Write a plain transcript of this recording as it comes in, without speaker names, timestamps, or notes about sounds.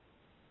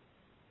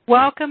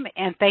Welcome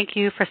and thank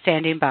you for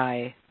standing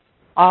by.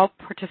 All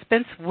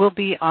participants will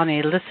be on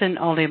a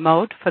listen-only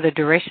mode for the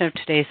duration of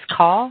today's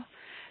call.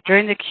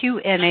 During the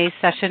Q&A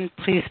session,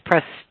 please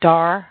press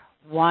star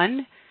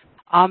 1,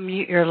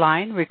 unmute your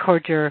line,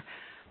 record your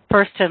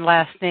first and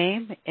last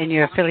name and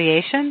your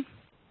affiliation.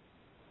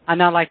 I'd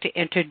now like to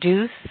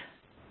introduce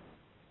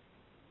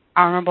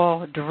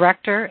Honorable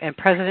Director and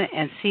President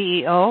and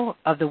CEO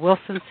of the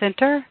Wilson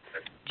Center,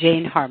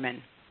 Jane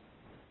Harmon.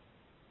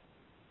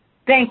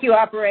 Thank you,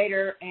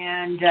 Operator,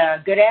 and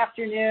good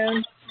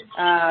afternoon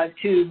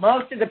to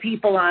most of the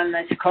people on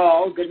this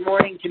call. Good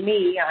morning to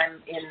me. I'm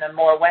in the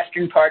more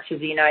western parts of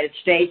the United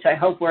States. I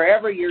hope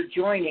wherever you're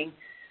joining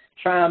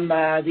from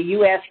the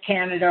U.S.,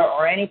 Canada,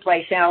 or any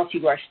place else,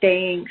 you are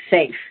staying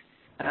safe.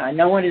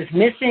 No one is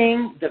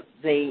missing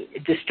the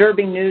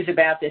disturbing news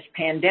about this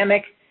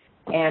pandemic,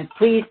 and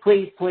please,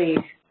 please, please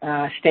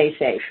stay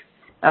safe.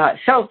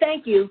 So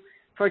thank you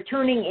for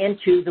tuning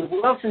into the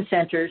Wilson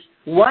Center's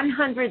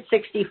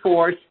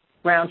 164th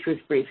Ground Truth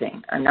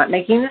Briefing. I'm not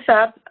making this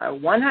up,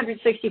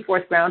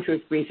 164th Ground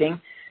Truth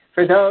Briefing.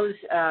 For those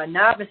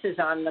novices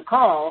on the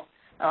call,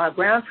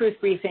 Ground Truth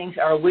Briefings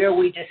are where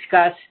we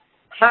discuss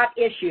hot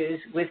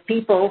issues with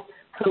people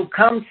who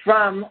come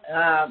from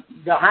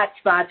the hot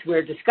spots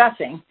we're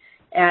discussing,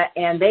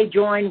 and they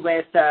join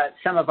with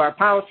some of our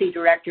policy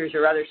directors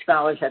or other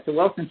scholars at the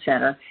Wilson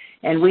Center,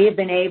 and we have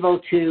been able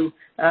to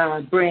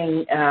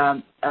bring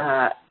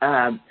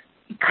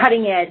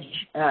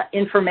cutting-edge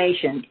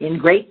information in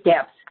great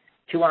depth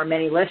to our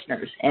many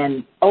listeners.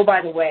 And, oh,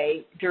 by the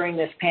way, during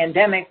this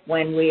pandemic,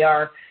 when we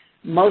are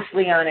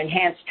mostly on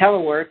enhanced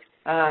telework,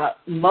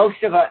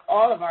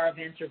 all of our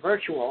events are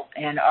virtual,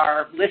 and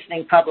our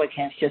listening public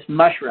has just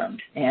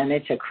mushroomed. And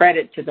it's a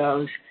credit to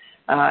those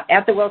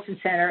at the Wilson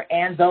Center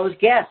and those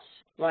guests,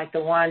 like the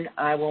one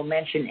I will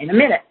mention in a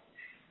minute.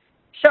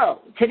 So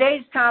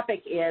today's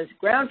topic is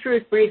Ground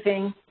Truth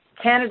Briefing,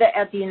 Canada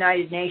at the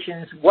United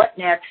Nations, What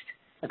Next?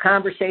 A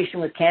conversation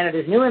with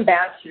Canada's new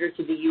ambassador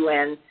to the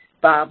UN,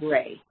 Bob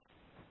Rae.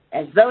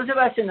 As those of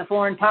us in the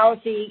foreign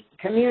policy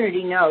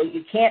community know,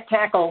 you can't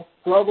tackle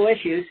global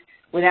issues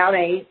without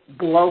a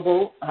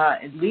global,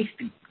 at least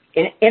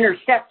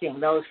intercepting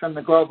those from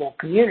the global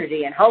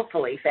community and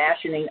hopefully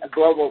fashioning a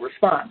global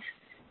response.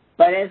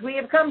 But as we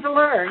have come to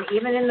learn,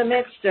 even in the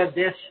midst of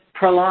this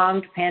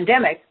prolonged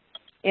pandemic,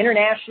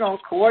 international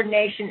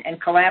coordination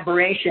and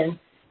collaboration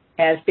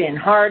has been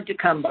hard to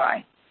come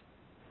by.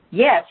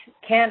 Yet,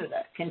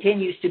 Canada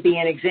continues to be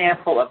an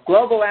example of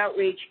global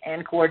outreach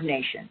and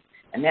coordination,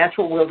 and that's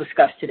what we'll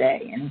discuss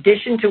today. In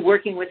addition to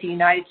working with the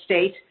United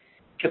States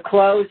to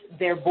close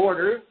their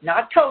border,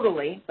 not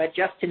totally, but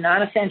just to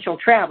non-essential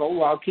travel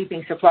while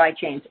keeping supply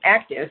chains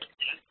active,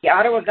 the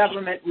Ottawa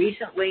government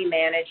recently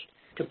managed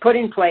to put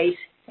in place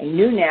a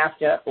new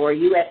NAFTA, or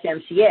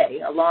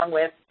USMCA, along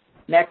with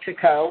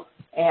Mexico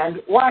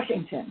and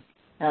Washington.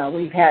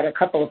 We've had a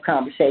couple of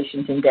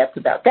conversations in depth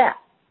about that.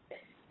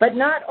 But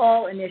not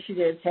all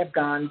initiatives have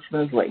gone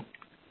smoothly.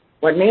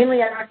 What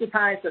mainly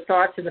occupies the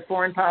thoughts of the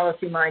foreign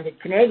policy-minded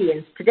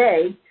Canadians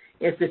today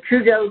is the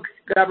Trudeau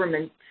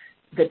government's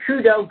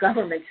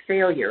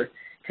failure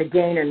to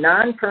gain a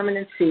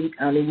non-permanent seat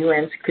on the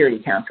UN Security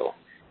Council,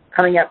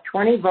 coming up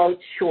 20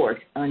 votes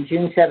short on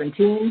June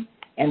 17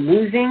 and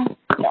losing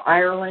to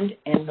Ireland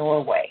and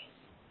Norway.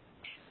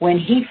 When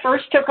he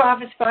first took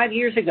office 5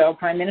 years ago,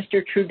 Prime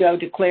Minister Trudeau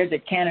declared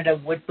that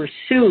Canada would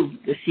pursue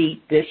the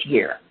seat this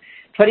year,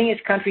 putting his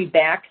country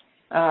back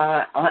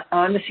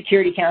on the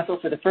Security Council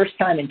for the first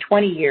time in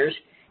 20 years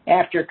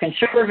after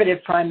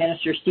Conservative Prime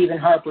Minister Stephen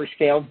Harper's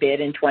failed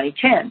bid in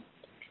 2010.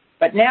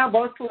 But now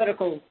both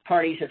political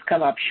parties have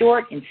come up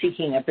short in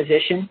seeking a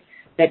position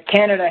that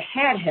Canada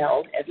had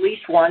held at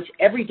least once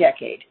every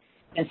decade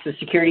since the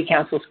Security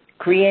Council's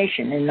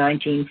creation in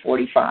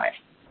 1945.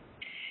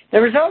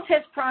 The result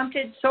has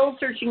prompted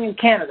soul-searching in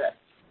Canada,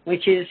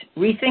 which is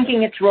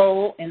rethinking its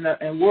role in the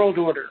world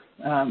order.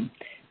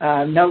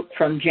 Note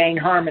from Jane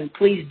Harmon,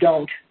 please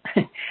don't.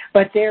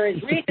 But there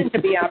is reason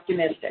to be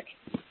optimistic.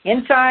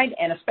 Inside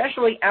and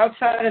especially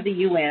outside of the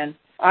UN,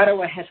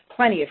 Ottawa has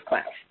plenty of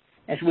clout,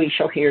 as we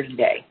shall hear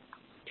today.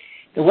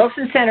 The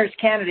Wilson Center's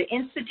Canada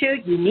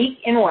Institute, unique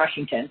in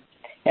Washington,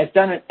 has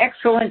done an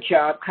excellent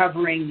job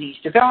covering these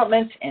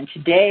developments, and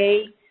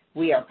today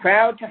we are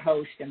proud to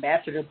host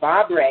Ambassador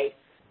Bob Rae,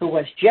 who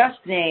was just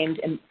named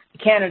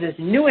Canada's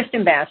newest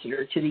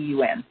ambassador to the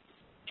UN.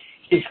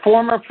 He's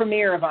former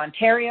Premier of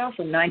Ontario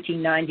from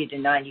 1990 to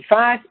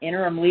 95,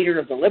 interim leader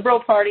of the Liberal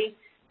Party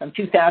from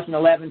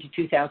 2011 to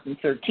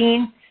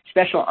 2013,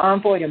 special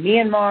envoy to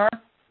Myanmar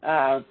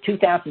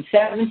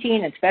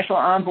 2017, and special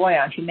envoy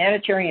on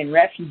humanitarian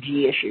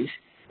refugee issues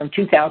from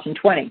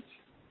 2020.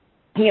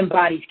 He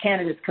embodies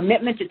Canada's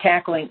commitment to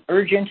tackling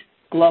urgent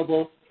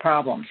global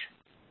problems.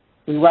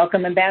 We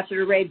welcome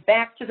Ambassador Rae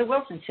back to the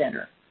Wilson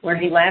Center, where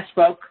he last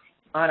spoke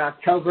in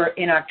October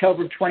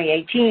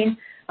 2018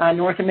 on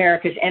North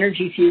America's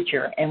energy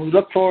future, and we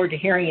look forward to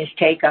hearing his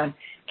take on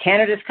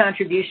Canada's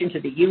contribution to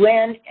the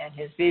UN and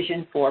his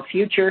vision for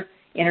future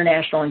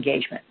international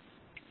engagement.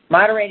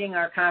 Moderating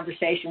our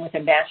conversation with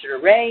Ambassador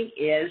Rae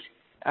is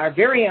our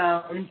very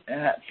own,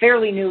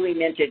 fairly newly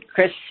minted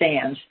Chris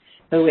Sands,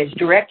 who is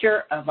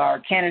Director of our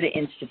Canada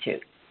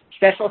Institute.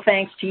 Special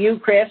thanks to you,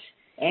 Chris,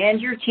 and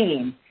your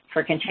team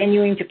for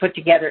continuing to put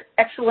together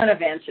excellent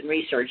events and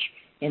research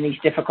in these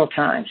difficult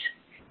times.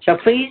 So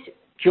please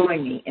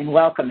join me in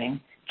welcoming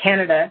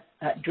Canada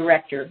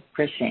Director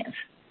Chris Sands.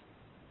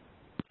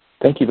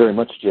 Thank you very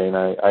much, Jane.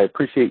 I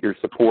appreciate your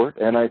support,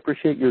 and I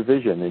appreciate your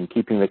vision in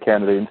keeping the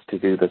Canada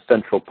Institute a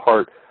central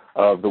part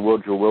of the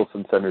Woodrow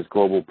Wilson Center's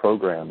global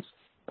programs.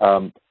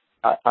 I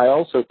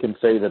also can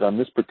say that on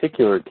this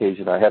particular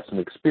occasion, I have some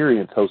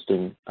experience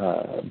hosting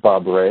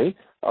Bob Rae,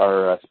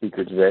 our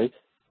speaker today.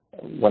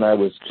 When I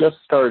was just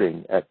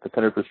starting at the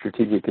Center for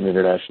Strategic and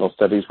International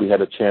Studies, we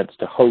had a chance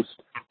to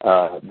host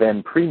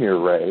then Premier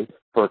Rae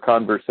for a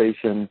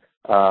conversation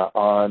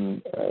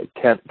on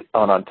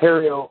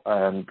Ontario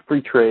and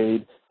free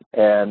trade.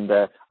 And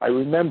I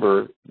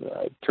remember,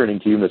 turning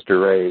to you,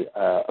 Mr. Rae,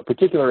 a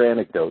particular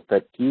anecdote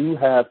that you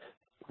have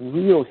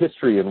real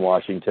history in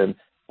Washington.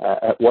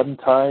 At one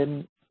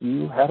time,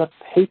 you had a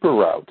paper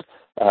route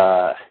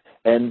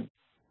and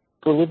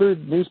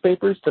delivered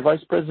newspapers to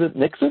Vice President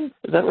Nixon.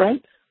 Is that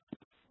right?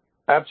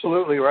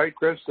 Absolutely right,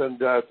 Chris, and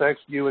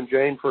thanks to you and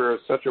Jane for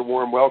such a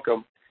warm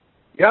welcome.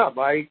 Yeah,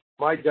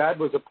 my dad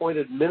was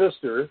appointed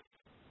minister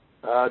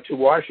to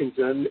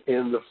Washington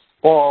in the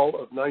fall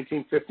of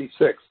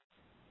 1956,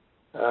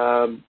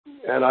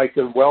 and I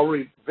can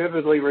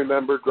vividly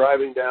remember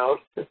driving down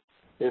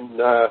in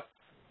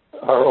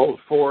our old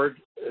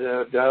Ford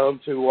down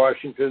to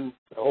Washington,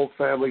 the whole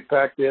family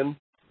packed in,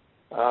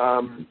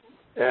 and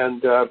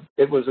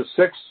it was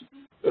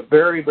a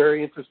very,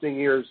 very interesting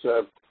years.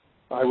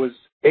 I was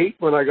 8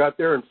 when I got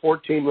there and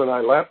 14 when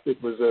I left.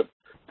 It was a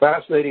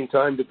fascinating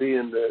time to be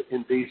in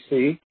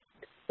D.C.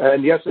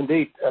 And yes,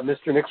 indeed,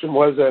 Mr. Nixon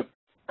was a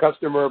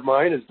customer of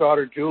mine. His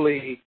daughter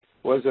Julie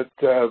went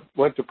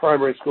to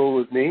primary school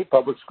with me,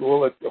 public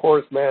school at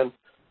Horace Mann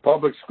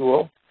Public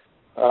School,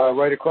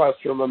 right across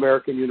from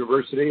American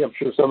University. I'm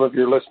sure some of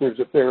your listeners,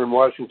 if they're in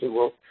Washington,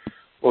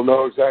 will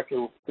know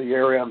exactly the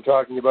area I'm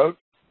talking about.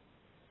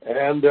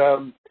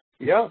 And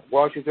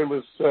Washington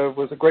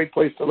was a great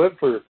place to live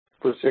for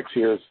 6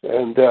 years,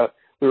 and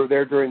we were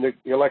there during the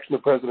election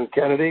of President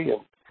Kennedy,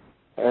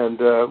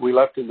 and we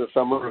left in the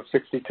summer of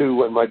 '62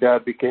 when my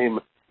dad became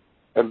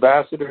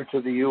ambassador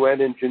to the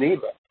UN in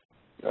Geneva.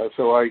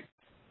 So I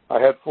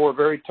had 4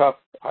 very tough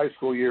high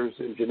school years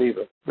in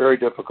Geneva, very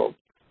difficult.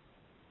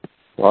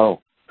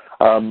 Wow.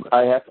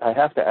 I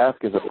have to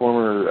ask, as a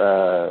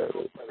former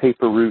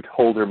paper route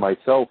holder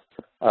myself,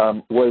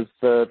 was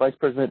Vice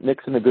President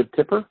Nixon a good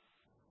tipper?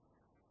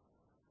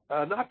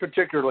 Not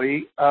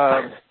particularly.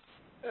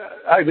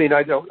 I mean,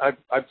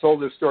 I've told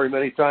this story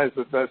many times,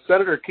 but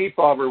Senator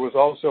Kefauver was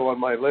also on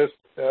my list,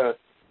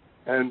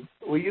 and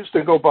we used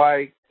to go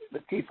by the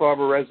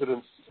Kefauver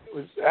residence. It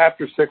was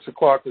after 6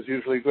 o'clock was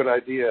usually a good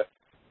idea,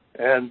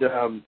 and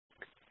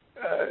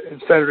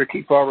Senator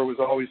Kefauver was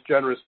always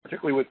generous,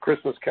 particularly with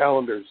Christmas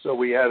calendars. So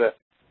we had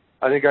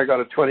I think I got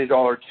a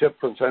 $20 tip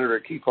from Senator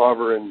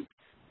Kefauver, and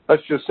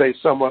let's just say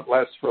somewhat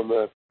less from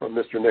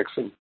Mr.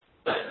 Nixon.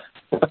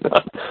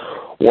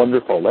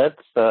 Wonderful.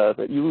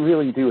 That's you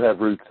really do have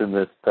roots in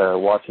this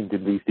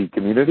Washington, D.C.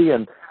 community,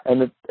 and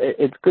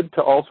it's good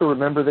to also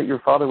remember that your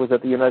father was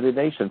at the United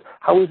Nations.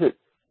 How is it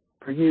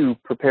for you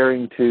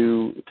preparing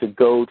to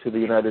go to the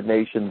United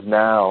Nations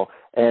now?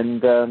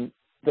 And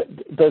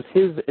does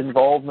his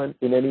involvement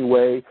in any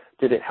way,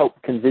 did it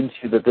help convince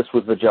you that this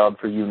was the job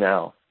for you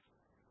now?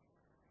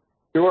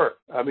 Sure.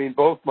 I mean,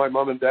 both my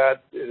mom and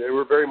dad, they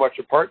were very much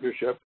a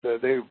partnership.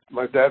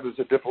 My dad was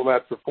a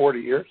diplomat for 40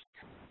 years.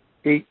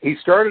 He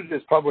started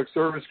his public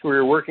service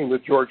career working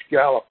with George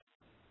Gallup.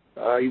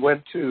 He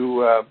went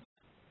to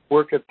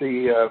work at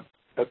the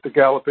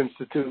Gallup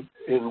Institute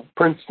in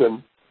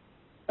Princeton,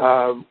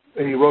 and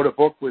he wrote a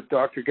book with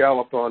Dr.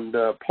 Gallup on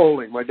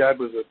polling. My dad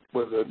was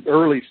an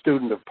early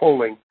student of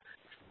polling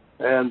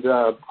and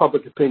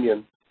public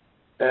opinion,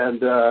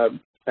 and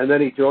then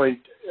he joined.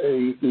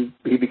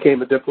 He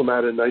became a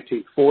diplomat in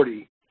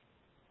 1940.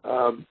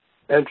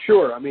 And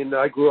sure, I mean,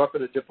 I grew up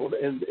in an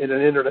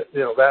internet,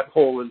 that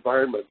whole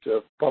environment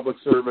of public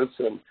service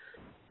and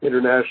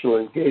international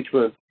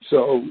engagement.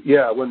 So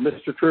yeah, when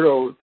Mr.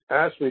 Trudeau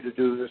asked me to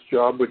do this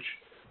job, which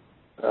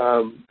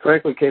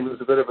frankly came as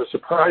a bit of a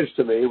surprise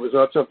to me, it was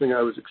not something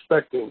I was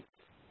expecting.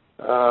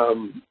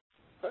 It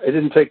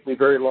didn't take me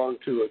very long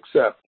to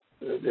accept.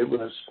 It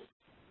was,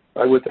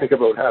 I would think,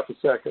 about half a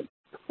second,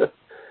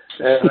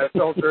 and I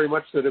felt very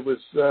much that it was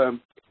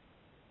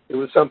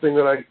something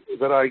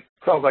that I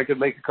felt I could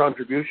make a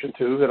contribution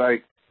to, that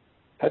I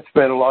had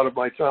spent a lot of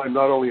my time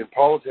not only in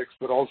politics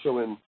but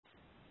also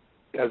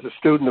as a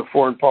student of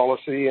foreign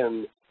policy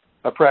and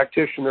a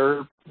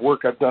practitioner.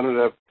 Work I've done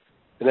at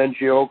an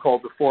NGO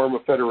called the Forum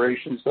of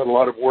Federations, done a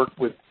lot of work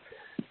with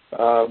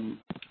the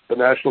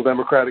National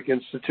Democratic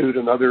Institute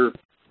and other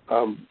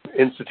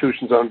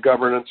institutions on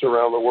governance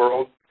around the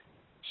world.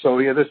 So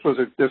yeah, this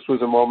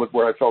was a moment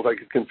where I felt I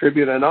could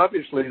contribute, and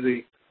obviously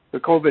the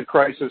COVID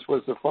crisis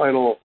was the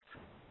final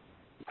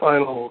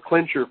final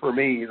clincher for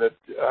me that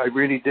I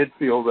really did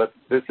feel that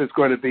this is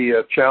going to be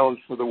a challenge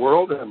for the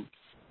world, and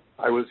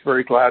I was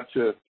very glad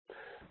to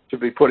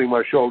be putting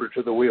my shoulder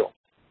to the wheel.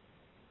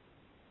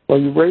 Well,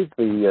 you raised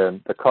the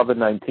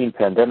COVID-19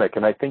 pandemic,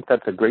 and I think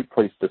that's a great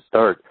place to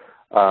start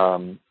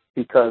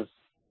because,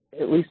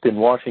 at least in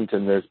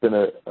Washington, there's been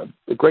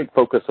a great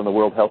focus on the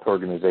World Health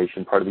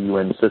Organization, part of the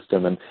UN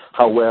system, and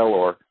how well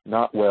or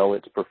not well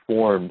it's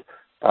performed.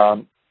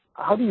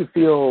 How do you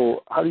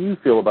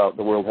feel about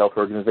the World Health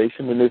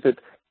Organization, and is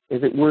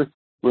it worth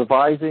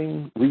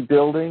revising,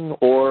 rebuilding,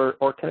 or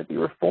can it be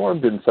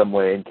reformed in some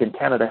way, and can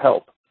Canada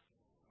help?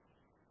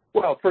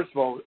 Well, first of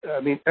all,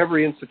 I mean,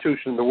 every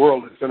institution in the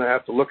world is going to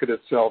have to look at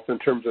itself in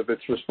terms of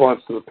its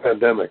response to the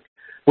pandemic.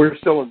 We're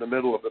still in the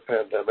middle of the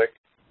pandemic,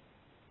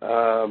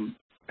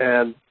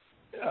 and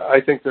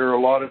I think there are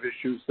a lot of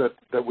issues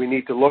that we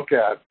need to look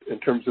at in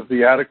terms of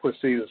the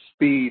adequacy, the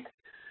speed,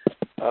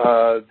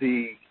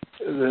 the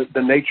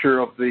nature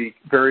of the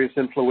various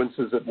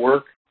influences at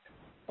work.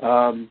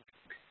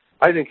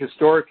 I think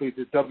historically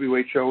the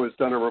WHO has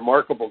done a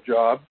remarkable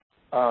job.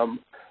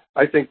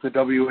 I think the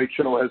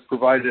WHO has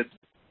provided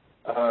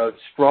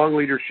strong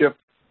leadership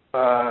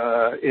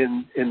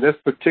in this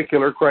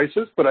particular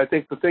crisis, but I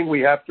think the thing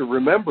we have to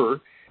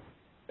remember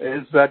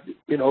is that,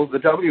 you know, the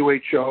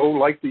WHO,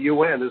 like the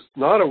UN, is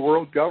not a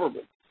world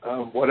government.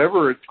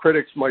 Whatever its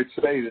critics might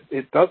say,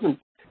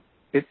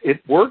 it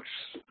works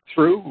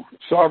through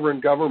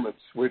sovereign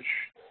governments, which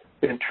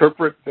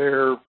interpret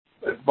their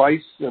advice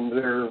and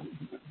their,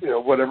 you know,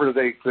 whatever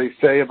they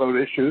say about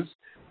issues.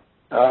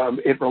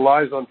 It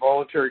relies on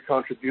voluntary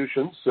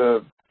contributions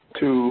to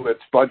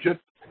its budget.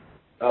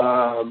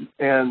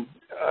 And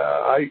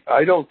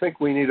I don't think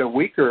we need a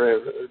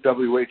weaker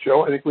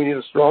WHO. I think we need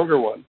a stronger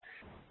one.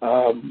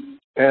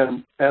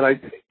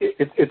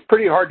 It's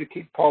pretty hard to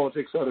keep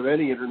politics out of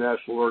any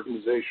international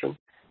organization.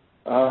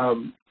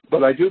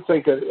 But I do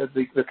think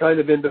the kind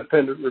of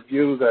independent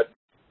review that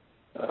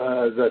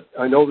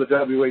I know the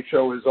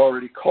WHO has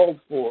already called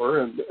for,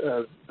 and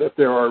that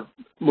there are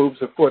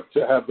moves afoot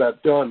to have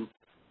that done.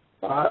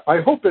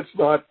 I hope it's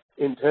not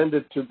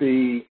intended to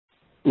be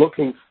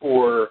looking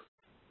for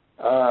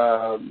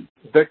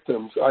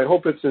victims. I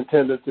hope it's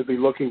intended to be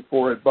looking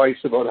for advice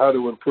about how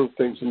to improve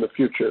things in the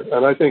future.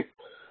 And I think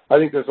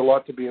there's a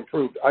lot to be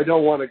improved. I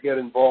don't want to get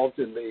involved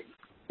in the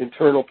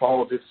internal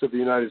politics of the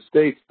United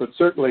States, but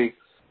certainly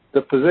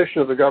the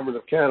position of the Government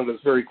of Canada is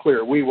very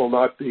clear. We will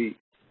not be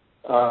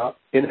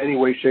in any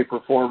way, shape,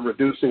 or form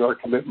reducing our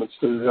commitments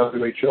to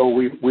the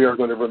WHO. We are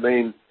going to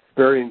remain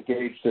very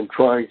engaged in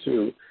trying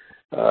to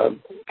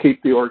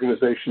keep the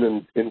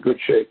organization in good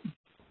shape.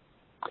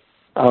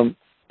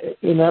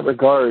 In that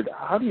regard,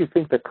 how do you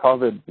think the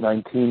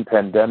COVID-19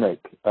 pandemic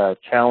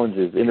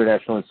challenges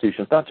international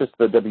institutions, not just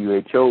the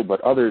WHO,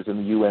 but others in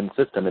the UN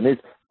system? And is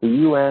the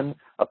UN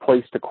a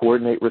place to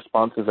coordinate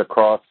responses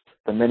across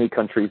the many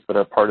countries that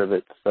are part of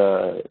its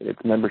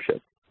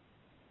membership?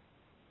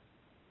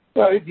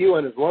 Well, I think the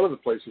UN is one of the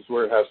places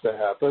where it has to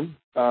happen.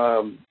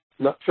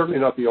 Certainly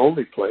not the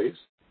only place.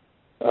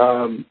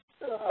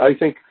 I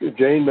think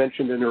Jane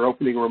mentioned in her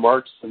opening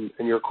remarks and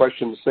your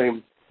question the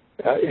same.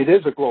 It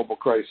is a global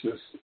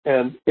crisis,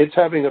 and it's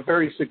having a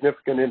very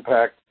significant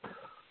impact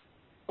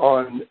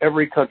on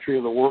every country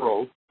in the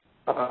world.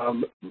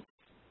 I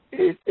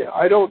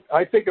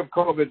think of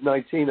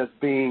COVID-19 as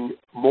being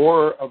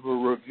more of a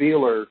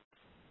revealer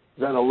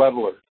than a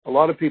leveler. A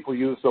lot of people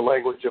use the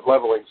language of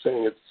leveling,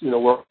 saying it's, you know,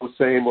 we're all the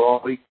same, we're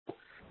all equal.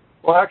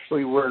 Well,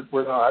 actually, we're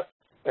not,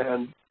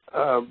 and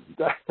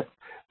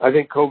I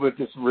think COVID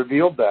just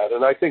revealed that.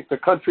 And I think the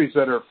countries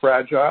that are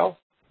fragile,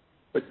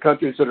 the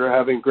countries that are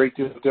having a great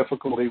deal of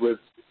difficulty with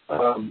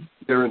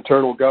their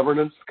internal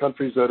governance,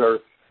 countries that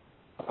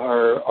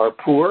are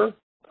poor,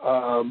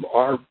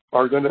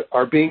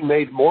 are being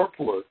made more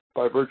poor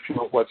by virtue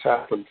of what's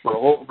happened for a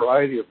whole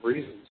variety of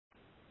reasons.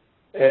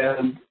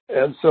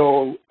 And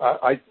so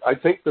I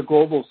think the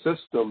global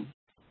system,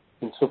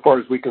 insofar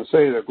as we can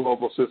say the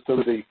global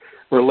system, the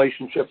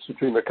relationships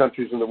between the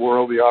countries in the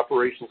world, the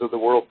operations of the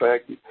World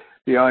Bank,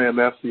 the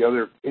IMF, the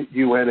other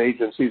UN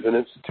agencies and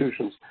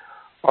institutions,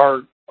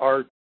 are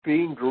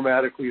being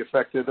dramatically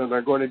affected, and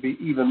are going to be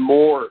even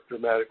more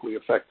dramatically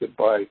affected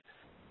by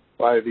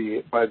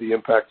the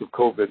impact of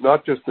COVID.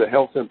 Not just the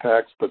health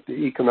impacts, but the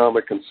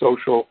economic and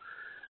social,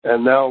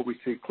 and now we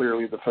see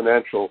clearly the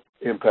financial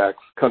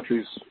impacts.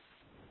 Countries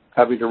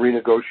having to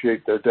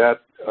renegotiate their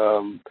debt,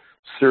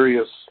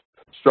 serious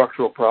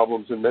structural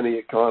problems in many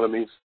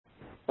economies,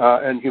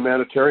 and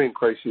humanitarian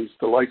crises,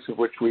 the likes of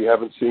which we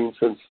haven't seen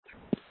since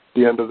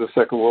the end of the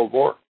Second World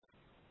War.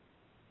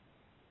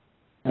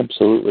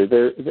 Absolutely.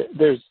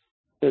 There's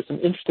some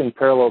interesting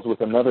parallels with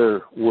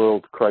another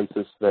world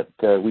crisis that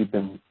we've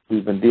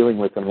been dealing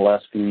with in the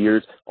last few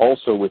years,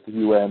 also with the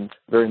UN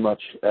very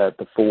much at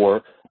the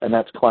fore, and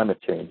that's climate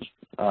change.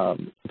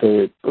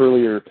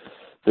 Earlier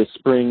this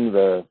spring,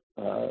 the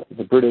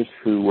British,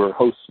 who were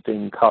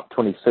hosting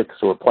COP26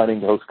 or planning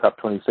to host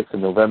COP26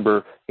 in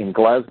November in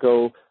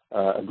Glasgow,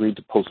 agreed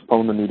to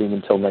postpone the meeting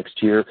until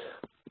next year.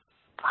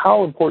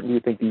 How important do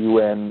you think the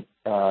UN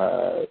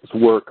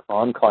work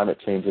on climate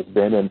change has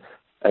been, and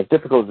as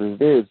difficult as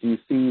it is, do you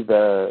see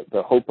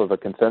the hope of a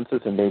consensus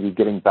and maybe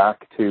getting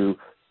back to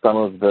some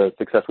of the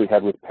success we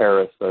had with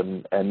Paris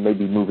and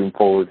maybe moving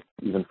forward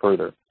even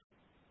further?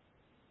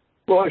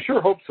 Well, I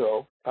sure hope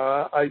so.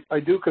 I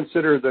do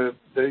consider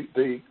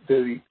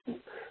the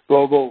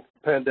global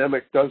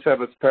pandemic does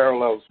have its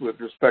parallels with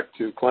respect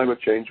to climate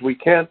change. We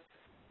can't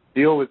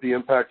deal with the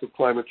impact of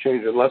climate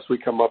change unless we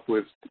come up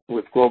with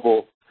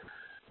global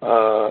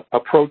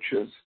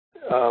approaches.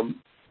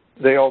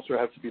 They also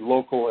have to be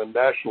local and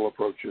national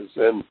approaches.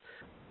 And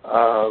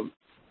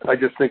I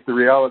just think the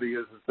reality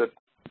is that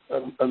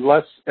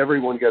unless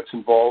everyone gets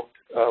involved,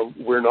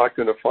 we're not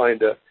going to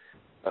find a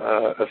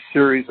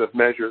series of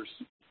measures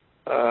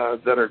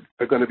that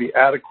are going to be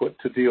adequate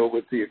to deal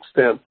with the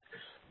extent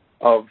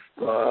of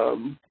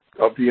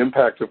the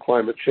impact of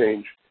climate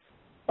change.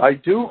 I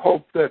do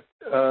hope that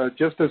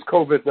just as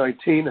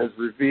COVID-19 has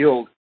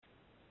revealed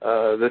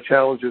the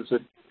challenges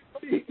that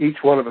each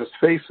one of us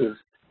faces,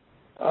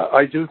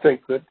 I do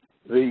think that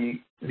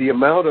the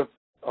amount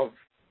of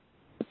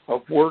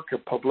work,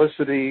 of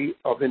publicity,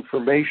 of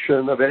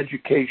information, of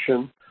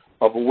education,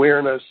 of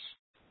awareness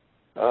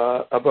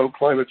about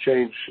climate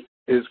change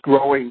is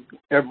growing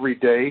every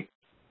day.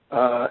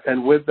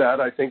 And with that,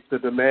 I think the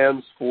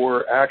demands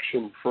for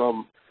action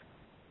from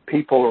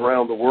people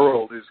around the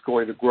world is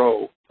going to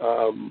grow.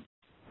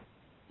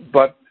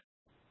 But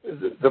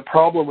the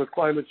problem with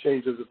climate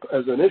change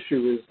as an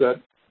issue is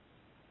that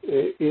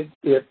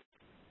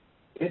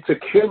it's a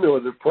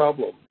cumulative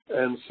problem.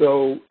 And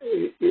so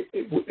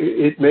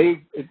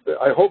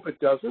I hope it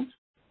doesn't,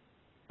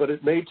 but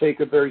it may take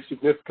a very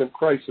significant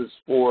crisis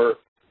for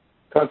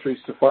countries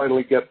to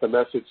finally get the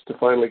message, to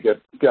finally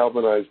get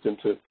galvanized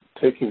into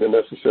taking the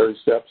necessary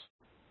steps.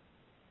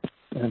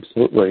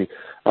 Absolutely.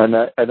 And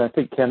I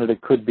think Canada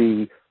could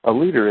be a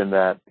leader in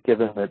that,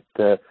 given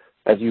that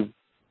as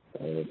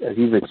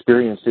you've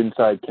experienced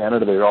inside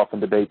Canada, there are often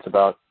debates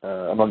about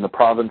among the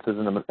provinces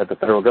and at the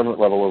federal government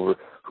level over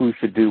who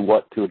should do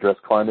what to address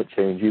climate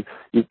change.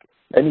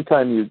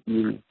 Anytime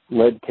you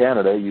led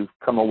Canada, you've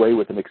come away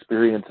with an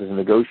experience as a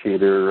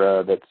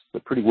negotiator that's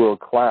pretty world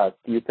class.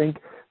 Do you think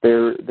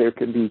there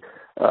can be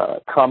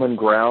common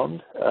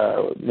ground,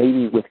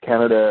 maybe with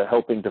Canada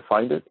helping to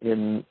find it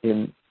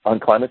on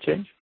climate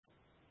change?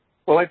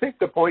 Well, I think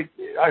the point,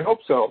 I hope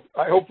so.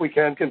 I hope we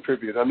can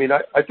contribute. I mean,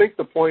 I think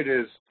the point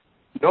is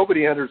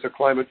nobody enters a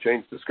climate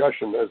change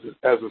discussion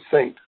as a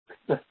saint,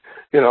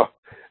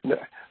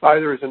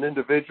 either as an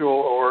individual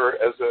or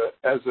as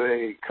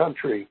a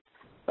country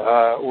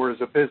or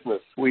as a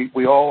business.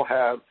 We all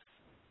have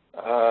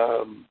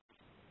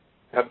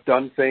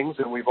done things,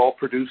 and we've all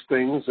produced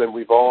things, and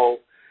we've all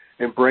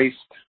embraced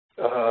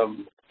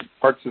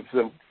parts of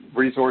the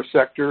resource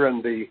sector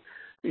and the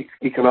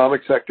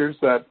economic sectors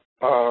that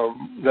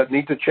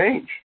need to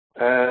change,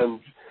 and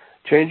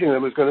changing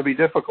them is going to be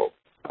difficult.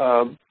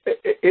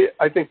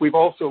 I think we've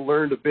also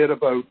learned a bit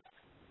about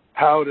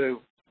how to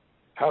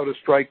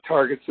strike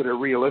targets that are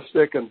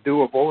realistic and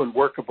doable and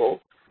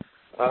workable.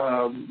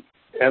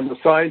 And the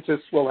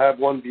scientists will have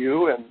one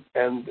view,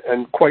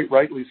 and quite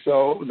rightly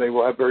so. They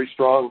will have very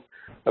strong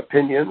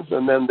opinions,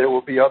 and then there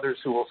will be others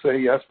who will say,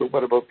 yes, but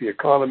what about the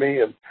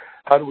economy, and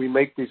how do we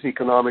make these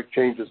economic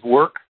changes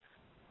work?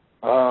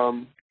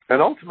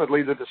 And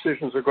ultimately, the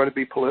decisions are going to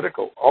be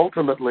political.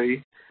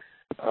 Ultimately,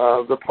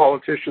 the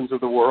politicians of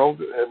the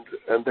world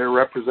and their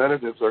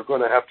representatives are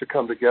going to have to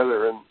come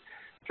together and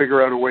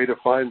figure out a way to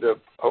find a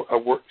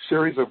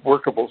series of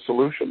workable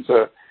solutions.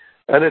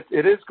 And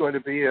it is going to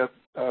be an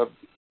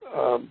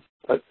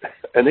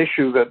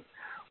issue that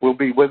will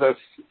be with us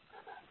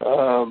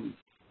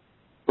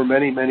for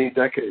many, many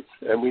decades,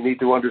 and we need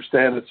to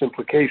understand its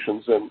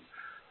implications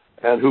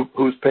and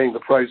who's paying the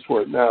price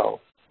for it now.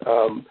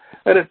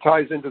 And it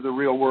ties into the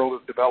real world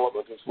of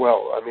development as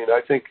well. I mean,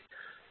 I think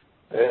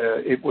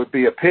it would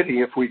be a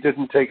pity if we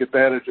didn't take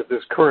advantage of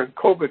this current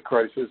COVID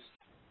crisis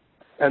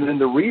and in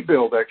the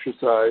rebuild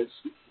exercise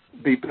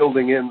be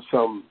building in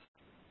some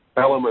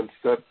elements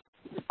that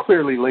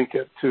clearly link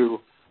it to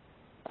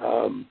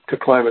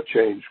climate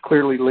change,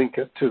 clearly link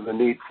it to the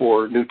need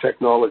for new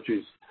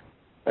technologies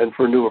and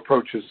for new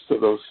approaches to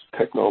those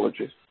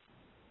technologies.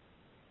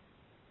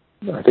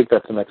 I think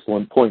that's an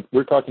excellent point.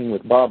 We're talking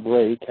with Bob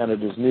Rae,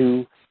 Canada's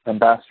new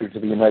ambassador to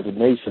the United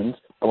Nations.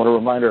 I want to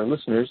remind our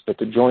listeners that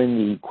to join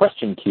the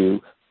question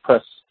queue,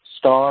 press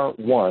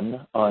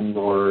 *1 on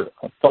your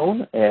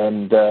phone,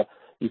 and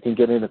you can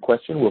get in a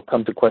question. We'll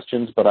come to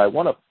questions, but I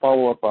want to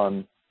follow up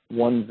on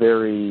one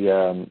very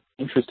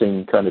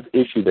interesting kind of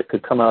issue that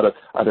could come out of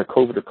either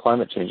COVID or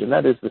climate change, and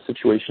that is the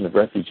situation of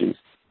refugees.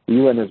 The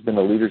UN has been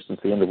a leader since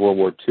the end of World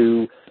War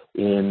II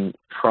in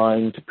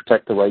trying to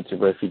protect the rights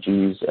of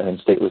refugees and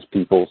stateless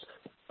peoples.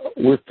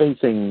 We're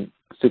facing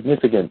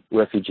significant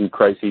refugee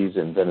crises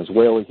in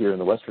Venezuela here in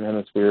the Western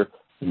Hemisphere,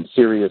 in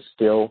Syria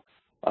still.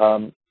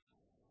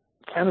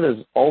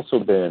 Canada's also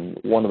been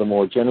one of the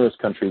more generous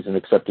countries in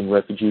accepting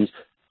refugees.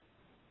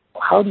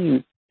 How do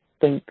you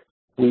think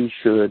we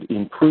should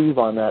improve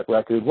on that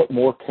record? What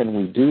more can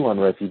we do on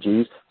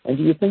refugees? And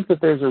do you think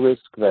that there's a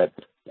risk that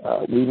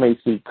we may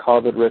see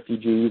COVID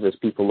refugees as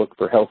people look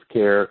for health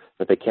care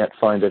that they can't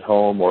find at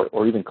home,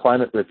 or even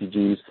climate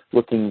refugees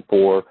looking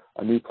for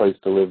a new place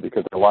to live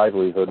because their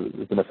livelihood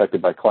has been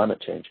affected by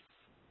climate change?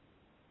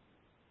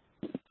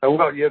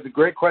 Well, yeah, it's a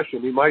great question.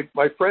 I mean,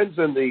 my friends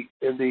in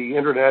the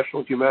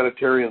international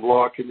humanitarian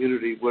law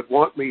community would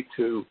want me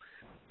to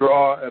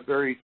draw a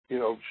very,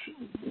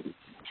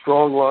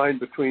 strong line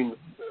between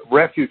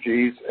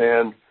refugees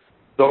and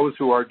those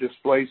who are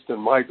displaced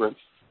and migrants.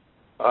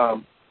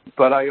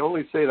 But I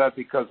only say that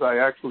because I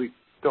actually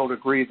don't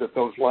agree that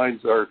those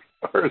lines are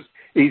as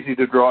easy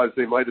to draw as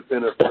they might have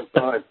been at one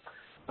time.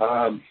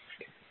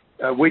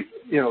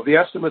 The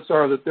estimates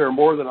are that there are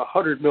more than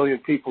 100 million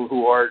people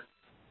who are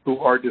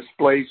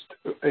displaced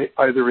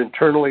either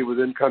internally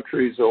within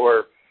countries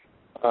or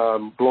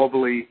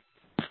globally,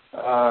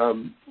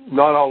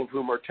 not all of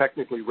whom are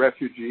technically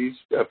refugees,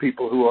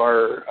 people who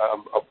are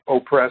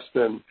oppressed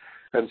and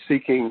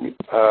seeking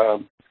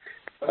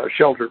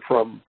shelter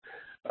from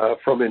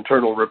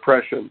internal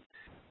repression,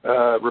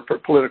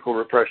 political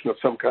repression of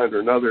some kind or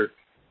another.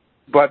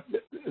 But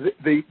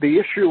the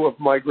issue of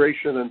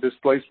migration and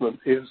displacement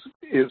is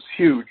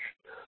huge.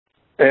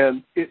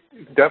 And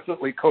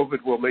definitely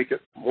COVID will make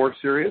it more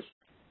serious.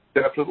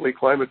 Definitely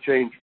climate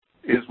change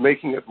is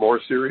making it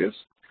more serious.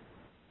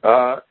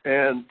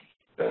 And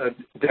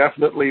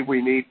definitely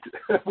we need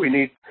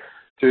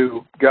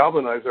to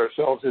galvanize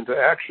ourselves into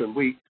action.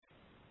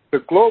 The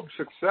globe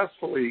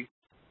successfully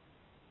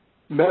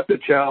met the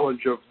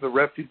challenge of the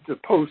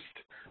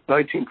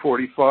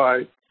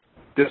post-1945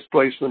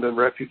 displacement and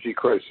refugee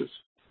crisis.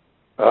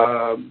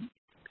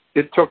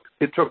 It took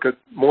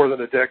more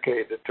than a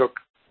decade. It took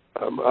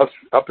us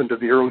up into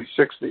the early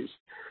 60s.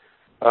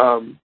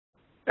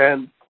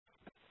 And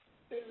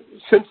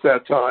since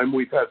that time,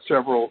 we've had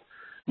several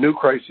new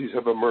crises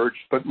have emerged,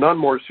 but none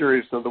more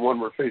serious than the one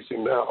we're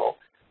facing now.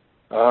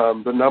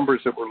 The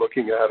numbers that we're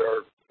looking at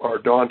are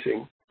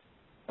daunting.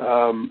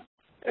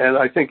 And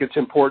I think it's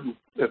important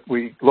that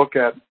we look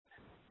at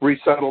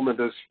resettlement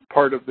as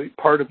part of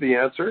the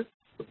answer,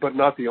 but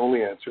not the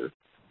only answer.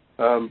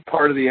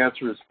 Part of the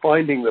answer is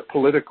finding the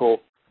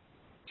political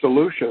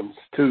solutions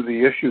to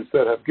the issues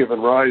that have given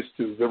rise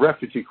to the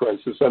refugee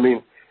crisis. I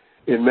mean,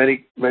 in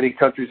many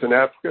countries in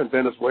Africa and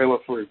Venezuela,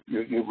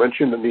 you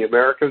mentioned in the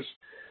Americas,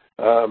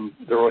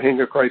 the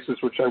Rohingya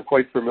crisis, which I'm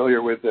quite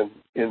familiar with in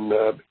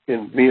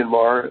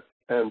Myanmar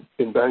and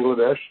in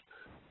Bangladesh.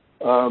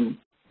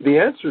 The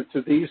answer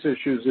to these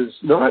issues is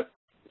not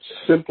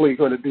simply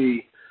going to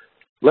be,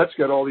 let's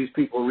get all these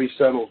people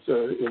resettled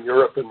in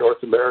Europe and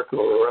North America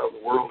or around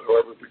the world,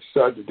 however we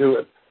decide to do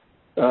it.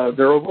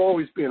 There will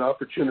always be an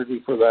opportunity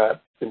for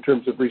that in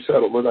terms of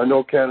resettlement. I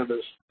know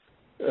Canada's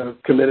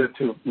committed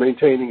to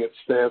maintaining its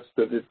stance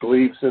that it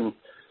believes in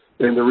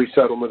the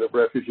resettlement of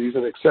refugees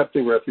and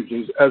accepting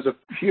refugees as a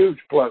huge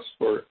plus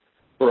for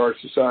our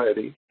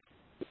society.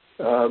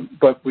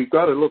 But we've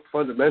got to look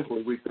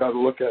fundamentally. We've got to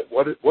look at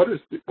what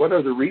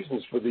are the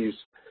reasons for this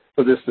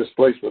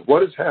displacement?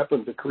 What has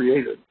happened to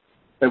create it,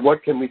 and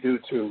what can we do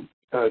to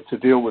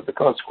deal with the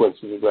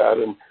consequences of that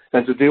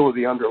and to deal with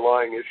the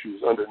underlying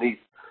issues underneath?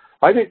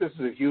 I think this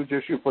is a huge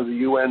issue for the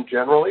UN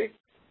generally.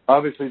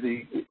 Obviously,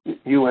 the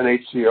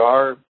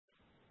UNHCR,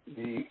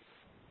 the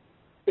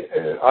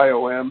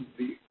IOM,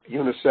 the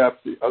UNICEF,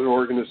 the other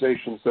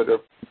organizations that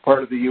are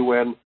part of the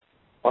UN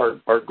are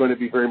going to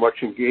be very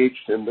much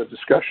engaged in the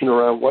discussion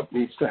around what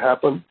needs to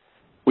happen.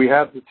 We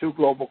have the two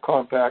global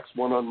compacts,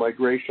 one on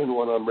migration,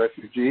 one on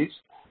refugees.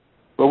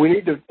 But we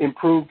need to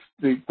improve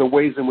the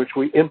ways in which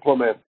we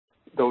implement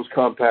those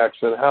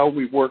compacts and how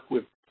we work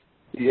with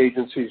the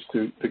agencies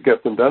to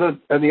get them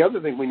done. And the other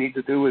thing we need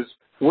to do is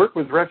work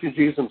with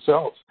refugees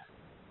themselves.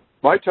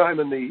 My time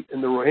in the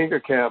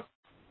Rohingya camp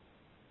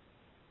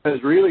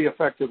has really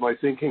affected my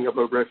thinking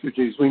about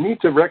refugees. We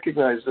need to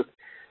recognize that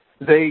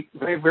they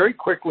very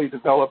quickly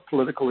develop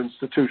political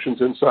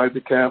institutions inside the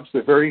camps.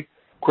 They very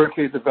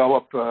quickly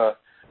develop a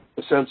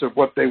sense of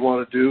what they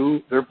want to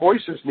do. Their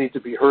voices need to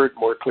be heard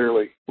more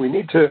clearly. We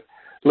need to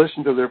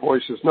listen to their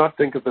voices, not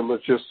think of them as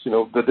just,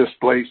 the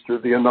displaced or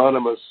the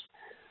anonymous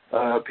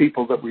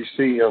people that we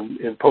see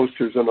in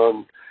posters and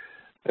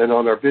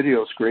on our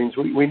video screens.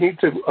 We need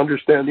to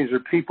understand these are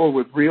people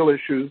with real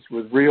issues,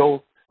 with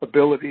real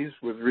abilities,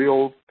 with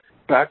real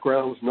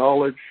backgrounds,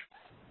 knowledge.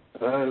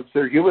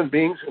 They're human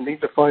beings and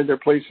need to find their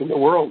place in the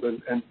world.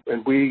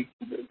 And we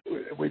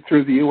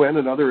through the UN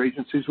and other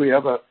agencies, we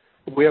have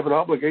an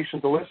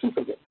obligation to listen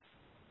to them.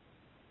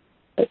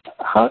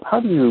 How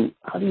do you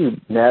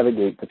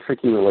navigate the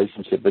tricky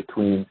relationship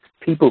between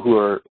people who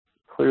are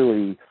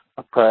clearly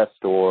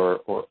oppressed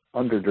or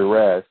under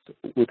duress,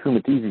 with whom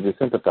it's easy to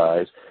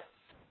sympathize,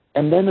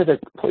 and then at a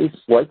place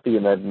like the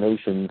United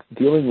Nations,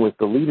 dealing with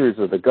the leaders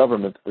of the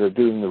government that are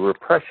doing the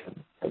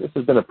repression? And this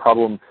has been a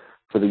problem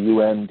for the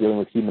UN, dealing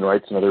with human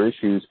rights and other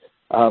issues.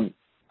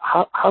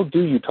 How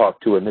do you talk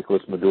to a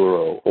Nicolas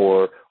Maduro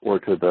or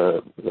to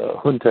the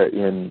junta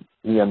in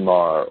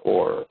Myanmar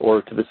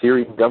or to the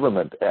Syrian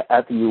government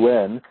at the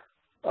UN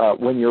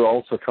when you're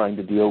also trying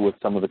to deal with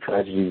some of the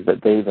tragedies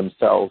that they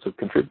themselves have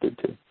contributed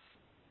to?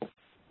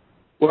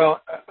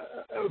 Well,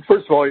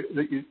 first of all,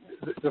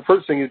 the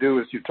first thing you do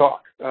is you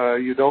talk.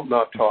 You don't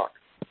not talk.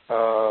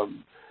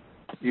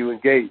 You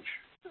engage.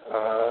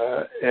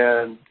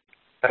 And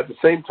at the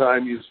same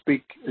time, you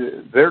speak.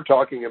 Their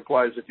talking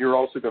implies that you're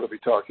also going to be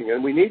talking.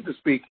 And we need to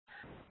speak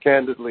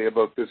candidly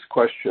about this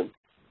question.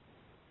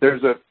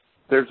 There's a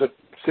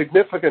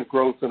significant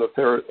growth in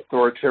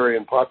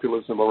authoritarian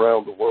populism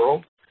around the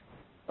world.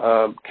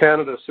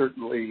 Canada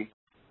certainly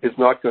is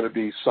not going to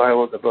be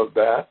silent about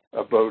that,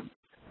 about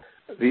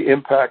the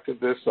impact of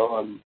this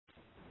on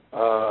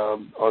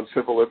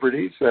civil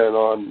liberties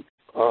and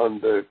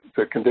on the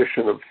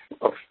condition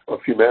of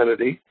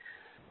humanity.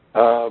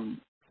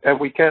 And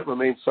we can't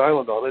remain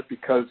silent on it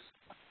because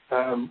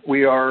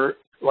we are,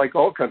 like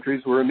all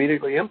countries, we're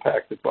immediately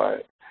impacted by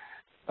it,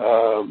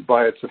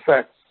 by its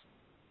effects.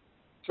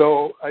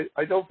 So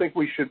I don't think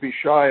we should be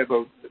shy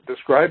about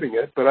describing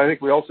it, but I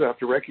think we also have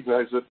to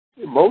recognize that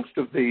most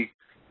of the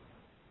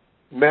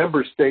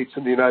member states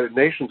in the United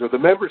Nations, or the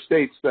member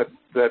states that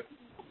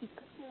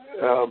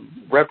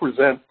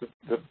represent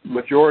the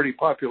majority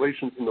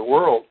populations in the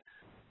world,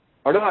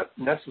 are not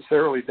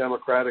necessarily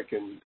democratic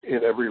in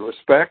every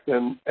respect,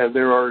 and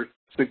there are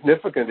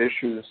significant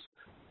issues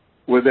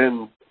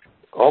within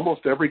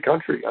almost every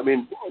country. I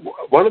mean,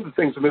 one of the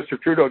things that Mr.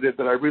 Trudeau did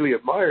that I really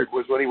admired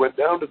was when he went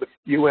down to the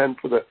UN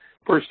for the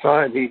first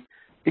time, he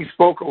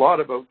spoke a lot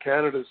about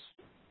Canada's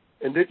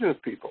Indigenous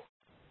people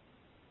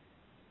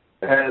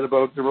and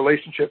about the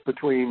relationship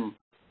between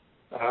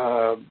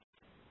our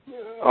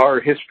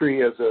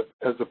history as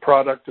a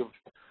product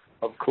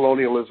of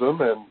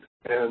colonialism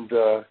and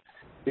the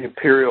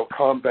imperial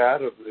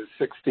combat of the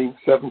 16th,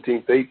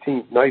 17th,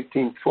 18th,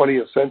 19th,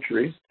 20th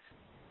centuries,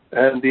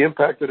 and the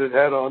impact that it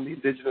had on the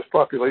Indigenous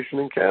population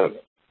in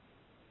Canada.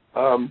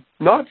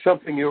 Not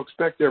something you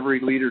expect every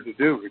leader to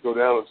do, to go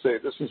down and say,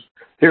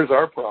 here's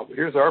our problem.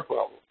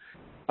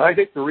 I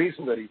think the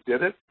reason that he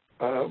did it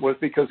was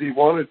because he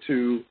wanted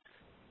to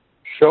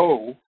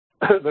show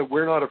that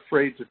we're not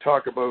afraid to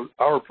talk about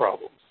our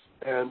problems.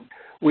 And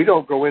we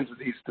don't go into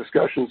these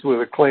discussions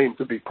with a claim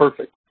to be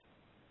perfect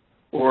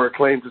or a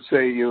claim to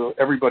say,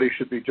 everybody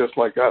should be just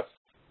like us.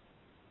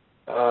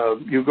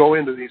 You go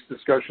into these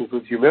discussions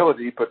with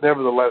humility, but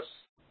nevertheless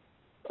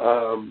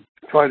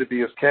try to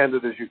be as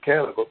candid as you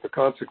can about the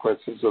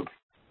consequences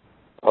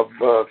of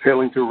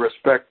failing to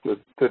respect the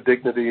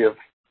dignity of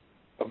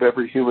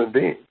every human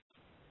being.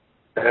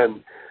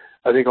 And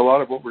I think a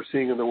lot of what we're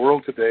seeing in the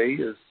world today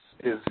is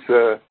it's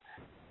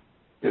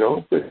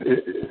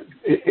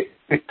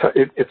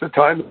a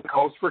time that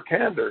calls for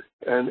candor,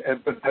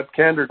 but that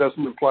candor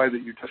doesn't imply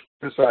that you just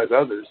criticize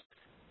others.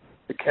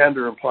 The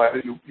candor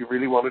implies you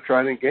really want to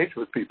try and engage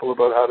with people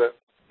about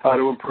how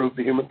to improve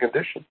the human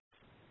condition.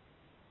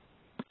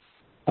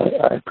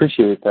 I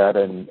appreciate that,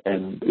 and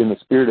in the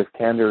spirit of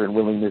candor and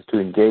willingness to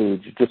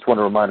engage, just want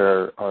to remind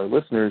our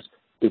listeners,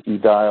 if you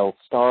dial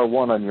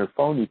 *1 on your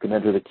phone, you can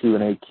enter the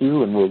Q&A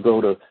queue, and we'll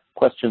go to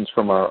questions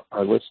from our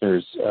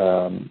listeners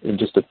in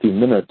just a few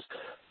minutes.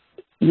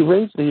 You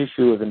raised the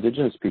issue of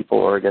Indigenous people,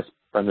 or I guess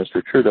Prime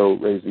Minister Trudeau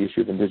raised the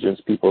issue of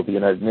Indigenous people of the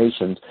United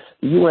Nations.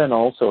 The UN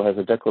also has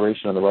a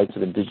Declaration on the Rights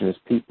of Indigenous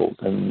Peoples,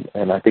 and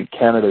I think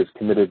Canada is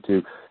committed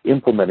to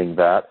implementing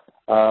that.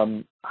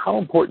 How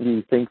important do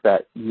you think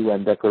that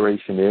UN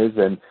declaration is,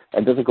 and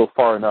does it go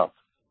far enough?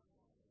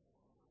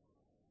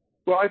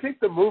 Well, I think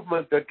the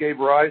movement that gave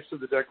rise to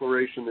the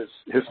declaration is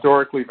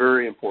historically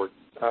very important.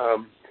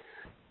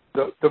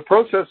 The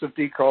process of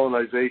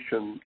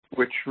decolonization,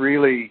 which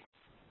really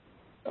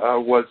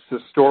was the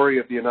story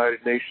of the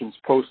United Nations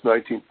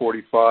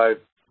post-1945,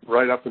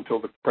 right up until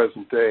the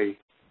present day,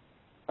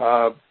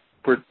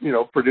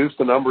 produced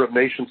a number of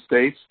nation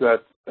states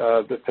that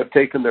have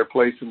taken their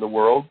place in the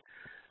world.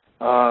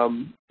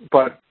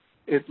 But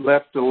it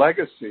left a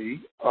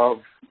legacy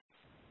of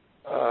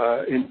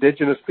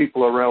Indigenous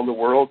people around the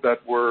world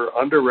that were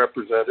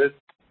underrepresented,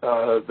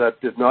 that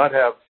did not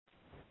have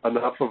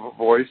enough of a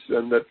voice,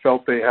 and that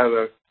felt they had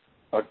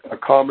a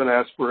common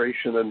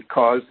aspiration and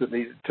cause that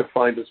needed to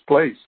find its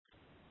place.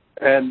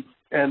 And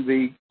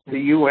the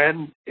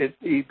UN,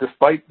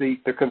 despite the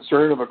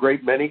concern of a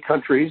great many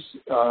countries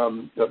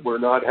that were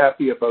not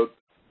happy about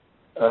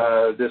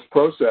this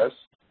process,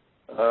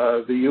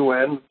 the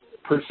UN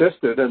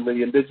persisted, and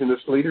the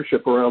Indigenous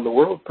leadership around the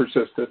world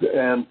persisted,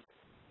 and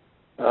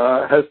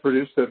has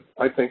produced,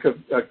 I think,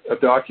 a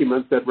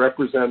document that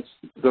represents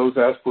those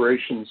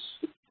aspirations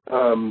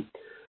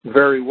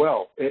very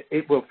well.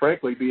 It will,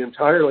 frankly, be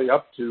entirely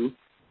up to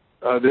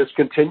this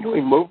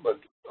continuing movement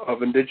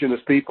of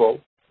Indigenous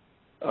people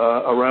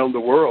around the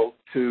world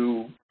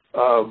to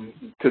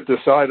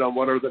decide on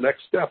what are the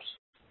next steps.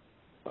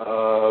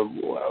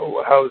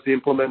 How is the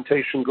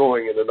implementation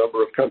going in a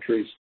number of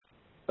countries?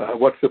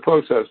 What's the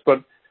process?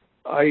 But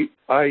I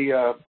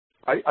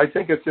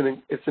think it's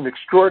an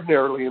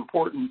extraordinarily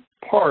important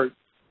part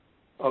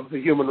of the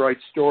human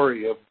rights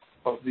story of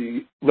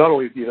the not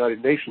only the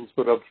United Nations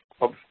but of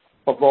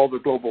all the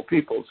global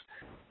peoples,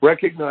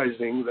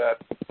 recognizing that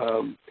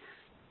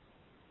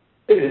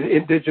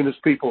Indigenous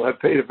people have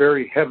paid a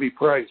very heavy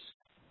price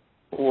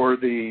for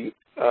the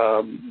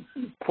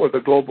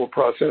global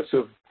process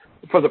of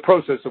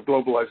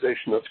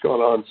globalization that's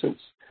gone on since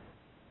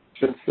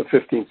the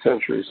 15th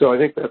century. So I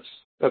think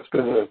that's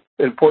been an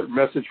important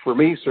message for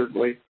me,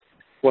 certainly,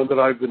 one that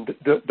I've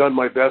done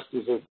my best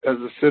as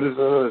a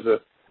citizen,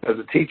 as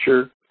a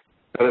teacher,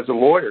 and as a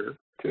lawyer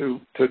to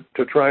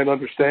try and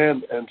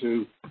understand and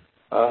to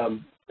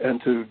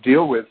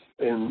deal with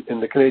in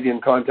the Canadian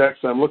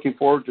context. I'm looking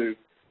forward to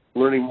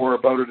learning more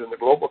about it in the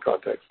global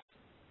context.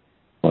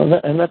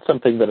 Well, and that's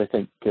something that I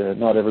think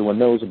not everyone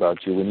knows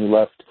about you. When you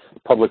left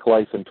public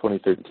life in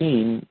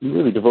 2013, you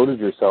really devoted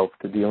yourself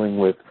to dealing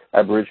with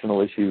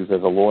Aboriginal issues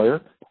as a lawyer.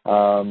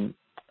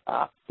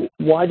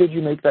 Why did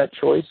you make that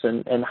choice,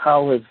 and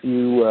how have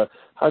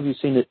you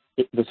seen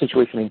the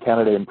situation in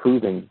Canada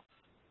improving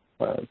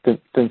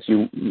since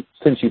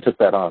you took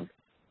that on?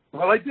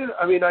 Well, I did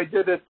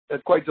it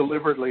quite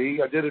deliberately.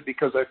 I did it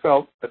because I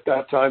felt at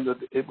that time that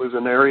it was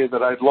an area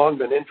that I'd long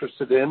been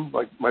interested in.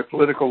 Like my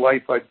political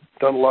life, I'd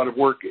done a lot of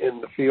work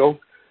in the field.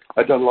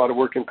 I'd done a lot of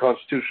work in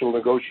constitutional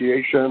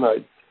negotiation.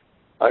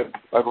 I've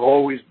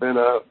always been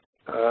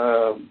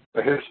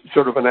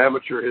sort of an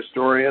amateur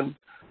historian,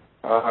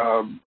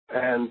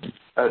 and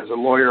as a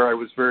lawyer, I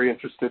was very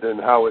interested in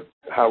how it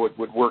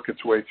would work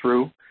its way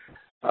through.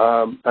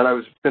 And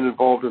I've been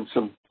involved in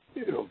some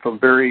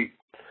very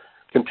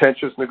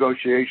contentious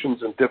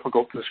negotiations and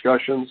difficult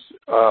discussions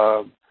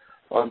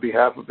on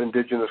behalf of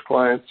Indigenous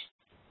clients,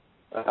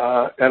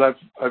 and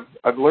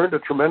I've learned a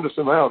tremendous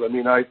amount. I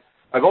mean,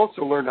 I've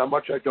also learned how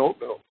much I don't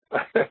know,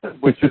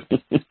 which is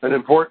an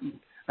important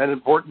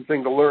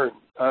thing to learn.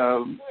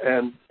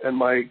 And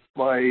my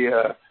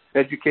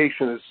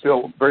education is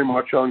still very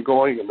much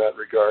ongoing in that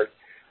regard.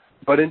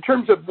 But in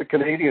terms of the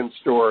Canadian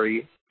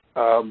story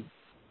and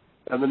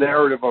the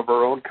narrative of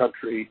our own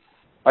country,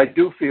 I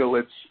do feel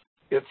it's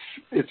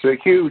a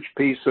huge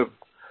piece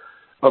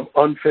of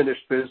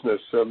unfinished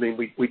business. I mean,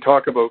 we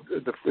talk about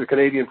the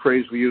Canadian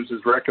phrase we use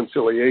is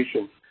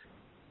reconciliation,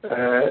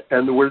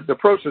 and the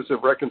process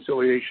of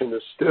reconciliation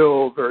is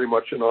still very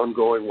much an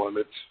ongoing one.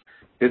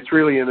 It's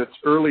really in its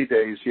early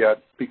days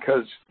yet,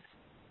 because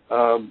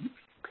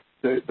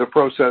the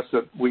process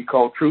that we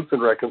call Truth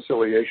and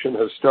Reconciliation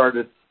has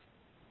started,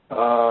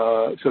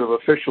 sort of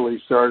officially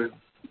started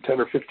 10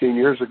 or 15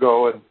 years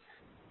ago, and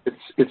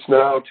it's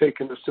now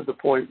taken us to the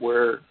point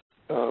where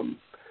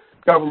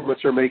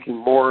governments are making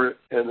more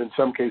and in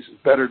some cases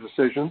better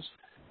decisions,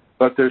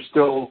 but there's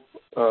still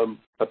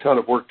a ton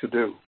of work to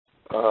do.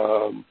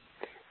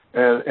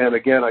 And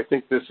again, I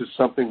think this is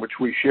something which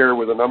we share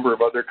with a number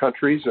of other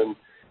countries, and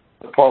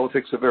the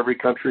politics of every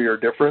country are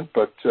different.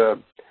 But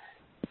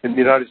in the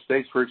United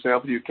States, for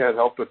example, you can't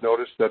help but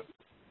notice that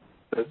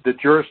the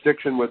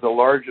jurisdiction with the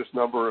largest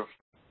number of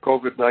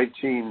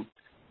COVID-19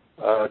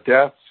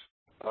 deaths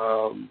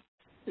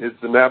is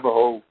the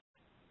Navajo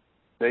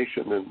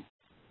Nation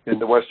in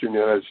the Western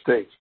United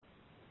States,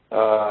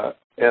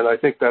 and I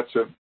think that's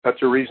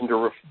a reason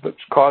that's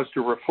cause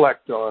to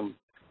reflect on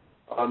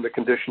the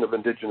condition of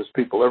Indigenous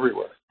people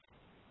everywhere.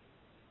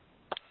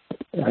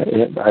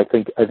 I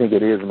think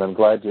it is, and I'm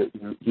glad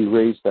you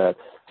raised that.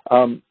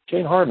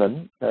 Jane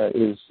Harman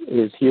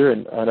is here,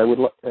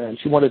 and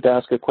she wanted to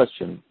ask a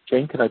question.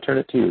 Jane, can I turn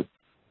it to you?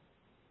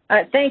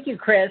 Thank you,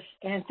 Chris,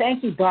 and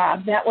thank you,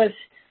 Bob. That was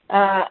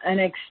an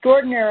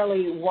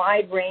extraordinarily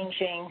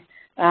wide-ranging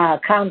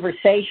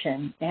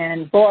conversation,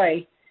 and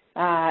boy,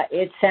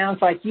 it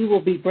sounds like you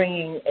will be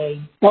bringing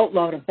a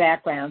boatload of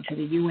background to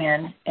the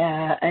UN,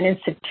 an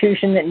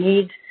institution that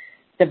needs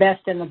the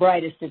best and the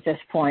brightest at this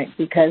point,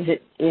 because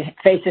it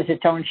faces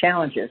its own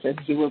challenges, as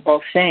you were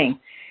both saying.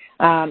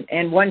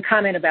 And one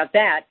comment about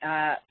that,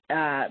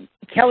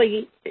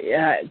 Kelly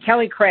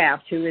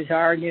Craft, who is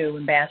our new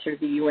ambassador to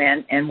the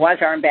UN and was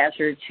our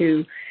ambassador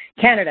to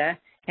Canada,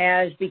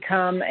 has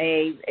become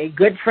a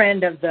good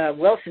friend of the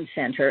Wilson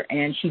Center,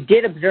 and she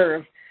did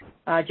observe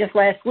just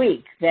last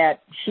week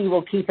that she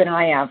will keep an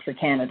eye out for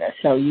Canada.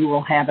 So you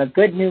will have a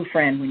good new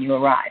friend when you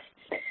arrive.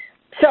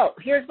 So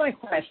here's my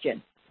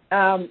question.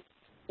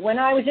 When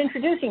I was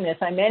introducing this,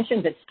 I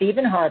mentioned that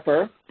Stephen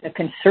Harper, the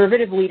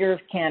Conservative leader of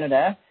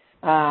Canada,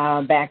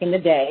 back in the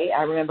day,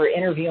 I remember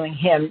interviewing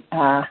him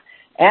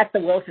at the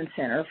Wilson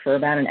Center for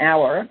about an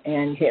hour,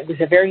 and it was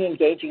a very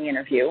engaging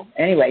interview.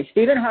 Anyway,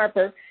 Stephen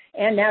Harper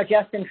and now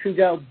Justin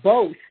Trudeau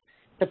both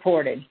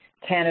supported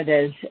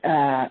Canada's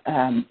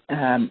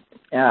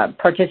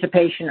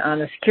participation on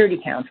the Security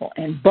Council,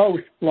 and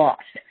both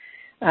lost.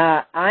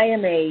 I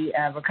am a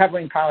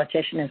recovering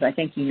politician, as I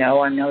think you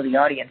know. I know the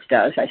audience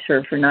does. I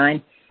served for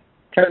 9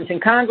 terms in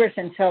Congress,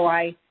 and so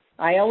I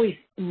always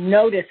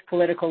notice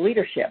political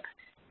leadership.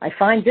 I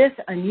find this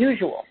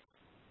unusual,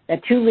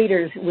 that 2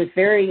 leaders with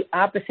very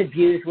opposite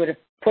views would have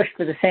pushed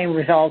for the same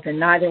result, and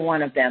neither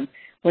one of them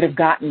would have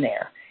gotten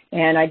there.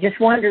 And I just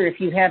wonder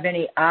if you have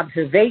any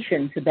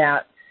observations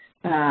about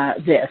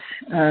this.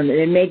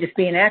 It may just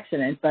be an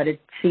accident, but it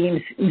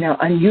seems,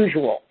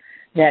 unusual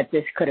that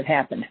this could have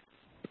happened.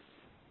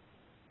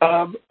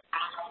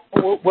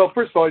 Well,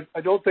 first of all,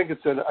 I don't think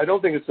it's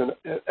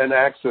an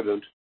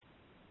accident,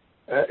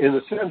 in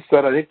the sense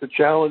that I think the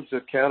challenge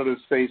that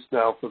Canada's faced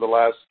now for the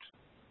last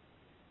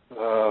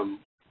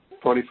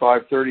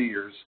 25, 30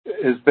 years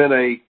has been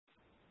a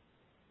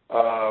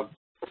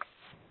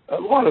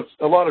lot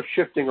of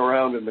shifting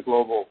around in the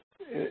global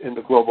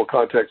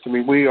context. I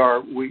mean, we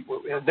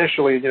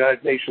initially in the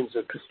United Nations,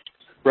 a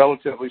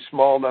relatively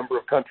small number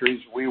of countries.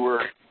 We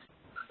were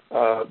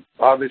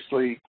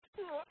obviously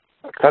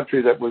a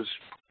country that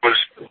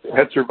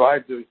had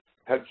survived the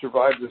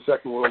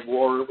Second World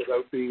War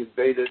without being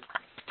invaded.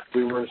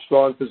 We were in a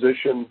strong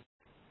position.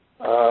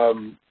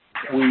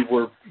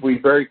 We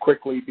very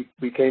quickly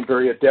became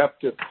very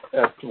adept at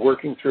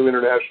working through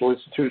international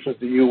institutions,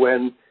 the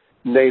UN,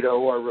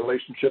 NATO, our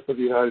relationship with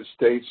the United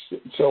States,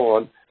 and so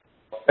on.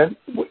 And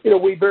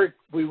we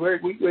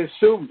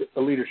assumed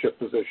a leadership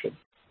position.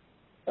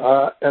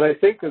 And I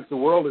think as the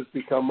world has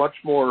become much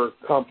more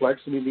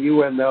complex, I mean, the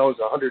UN now is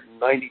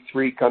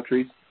 193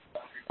 countries.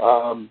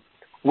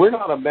 We're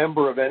not a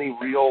member of any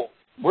real.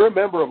 We're a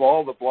member of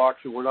all the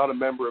blocs, and we're not a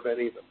member of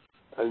any of them.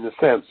 In a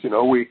sense,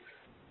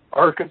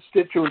 our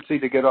constituency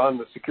to get on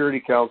the Security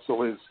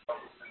Council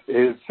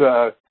is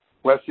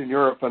Western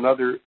Europe and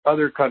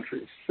other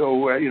countries. So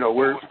we're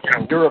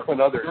Europe and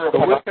others.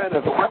 So we're kind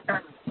of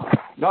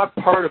not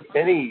part of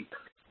any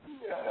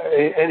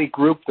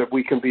group that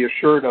we can be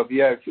assured of.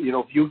 Yeah, if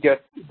you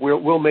get,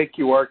 we'll make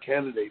you our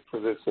candidate for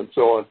this and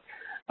so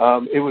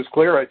on. It was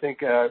clear, I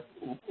think,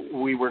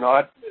 we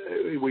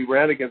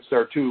ran against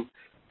our two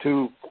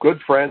good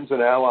friends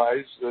and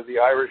allies, the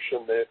Irish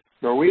and the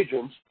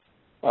Norwegians,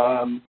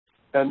 and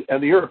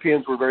the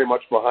Europeans were very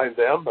much behind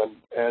them,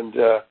 and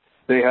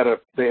they had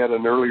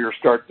an earlier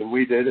start than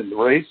we did in the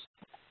race,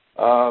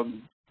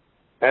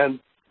 and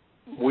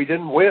we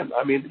didn't win.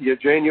 I mean,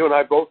 Jane, you and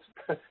I both.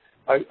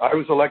 I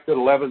was elected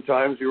 11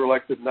 times. You were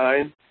elected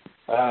 9.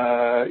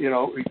 You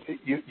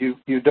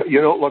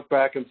don't look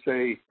back and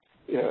say.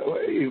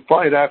 You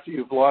find after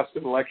you've lost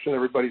an election,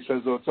 everybody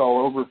says, "Oh, it's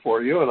all over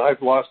for you." And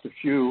I've lost a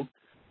few,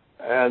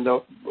 and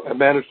I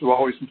managed to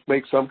always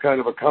make some kind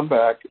of a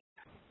comeback.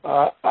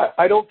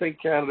 I don't think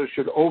Canada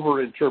should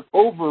overread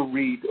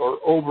or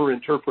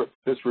overinterpret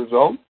this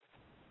result.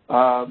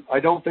 I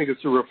don't think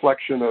it's a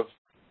reflection of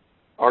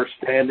our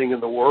standing in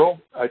the world.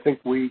 I think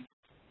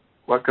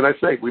what can I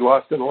say? We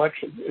lost an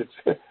election.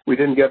 We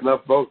didn't get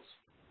enough votes.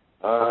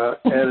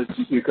 And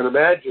you can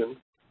imagine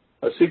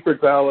a secret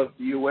ballot at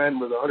the UN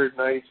with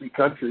 193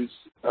 countries.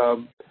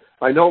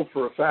 I know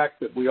for a fact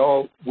that we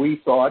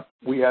thought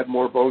we had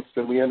more votes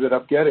than we ended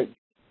up getting.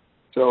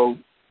 So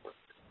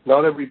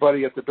not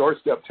everybody at the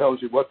doorstep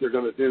tells you what they're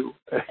going to do.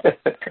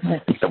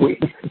 we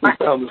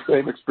found the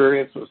same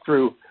experience was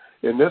true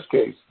in this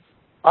case.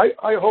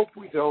 I hope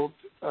we don't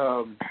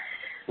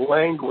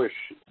languish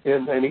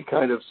in any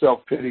kind of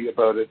self-pity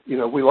about it.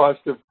 We lost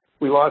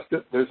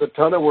it. There's a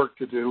ton of work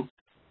to do.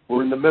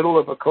 We're in the middle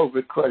of a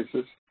COVID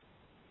crisis.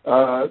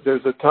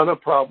 There's a ton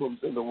of problems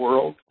in the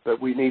world that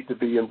we need to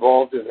be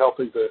involved in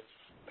helping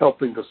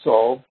to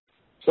solve.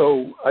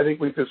 So I think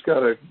we've just got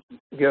to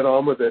get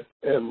on with it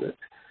and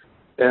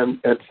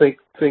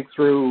think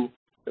through,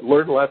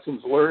 learn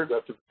lessons learned.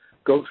 Have to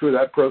go through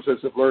that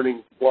process of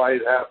learning why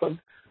it happened.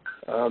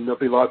 There'll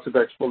be lots of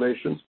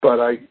explanations, but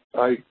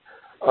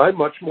I'm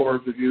much more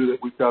of the view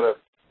that we've got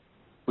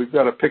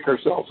to pick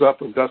ourselves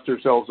up and dust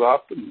ourselves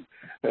off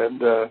and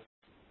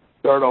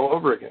start all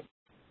over again.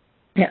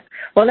 Yeah.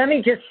 Well, let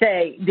me just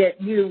say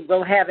that you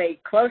will have a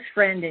close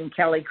friend in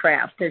Kelly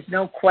Craft. There's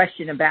no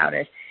question about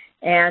it,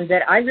 and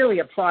that I really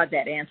applaud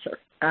that answer.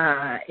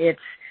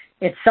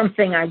 It's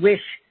something I wish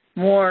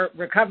more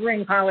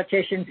recovering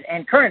politicians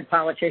and current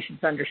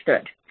politicians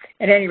understood.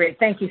 At any rate,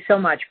 thank you so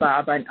much,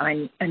 Bob.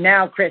 And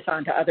now, Chris,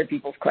 on to other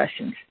people's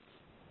questions.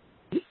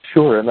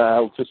 Sure, and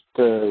I'll just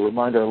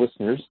remind our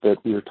listeners that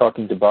we are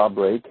talking to Bob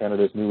Rae,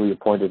 Canada's newly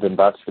appointed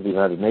ambassador to the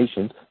United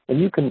Nations, and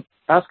you can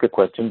ask a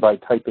question by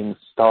typing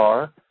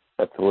star,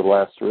 that's a little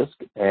asterisk,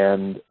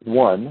 and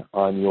 1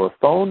 on your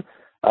phone.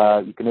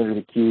 You can enter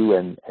the queue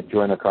and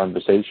join our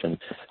conversation.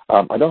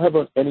 I don't have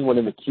anyone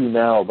in the queue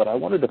now, but I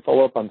wanted to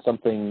follow up on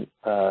something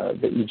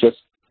that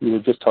you were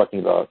just talking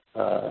about,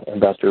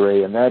 Ambassador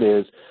Rae, and that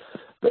is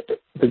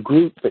the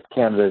group that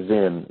Canada is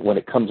in when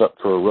it comes up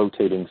for a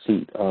rotating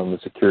seat on the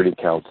Security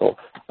Council.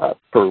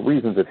 For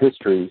reasons of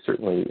history,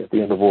 certainly at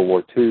the end of World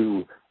War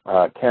II,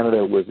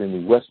 Canada was in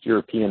the West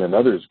European and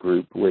Others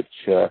group,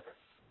 which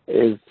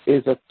is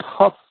a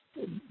tough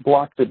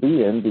block to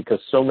be in because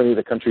so many of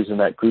the countries in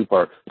that group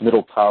are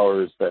middle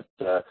powers that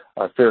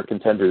are fair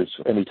contenders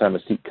anytime a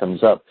seat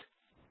comes up.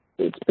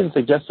 It's been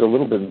suggested a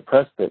little bit in the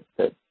press that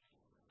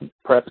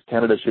perhaps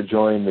Canada should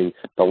join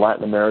the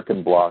Latin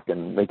American bloc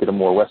and make it a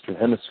more Western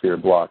Hemisphere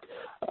bloc.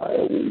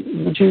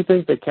 Would you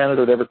think that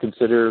Canada would ever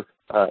consider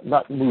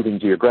not moving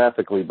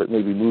geographically, but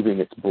maybe moving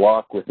its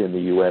bloc within the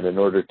UN in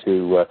order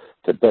to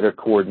better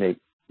coordinate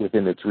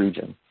within its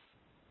region?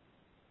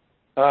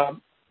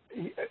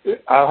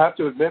 I'll have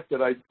to admit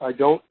that I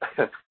don't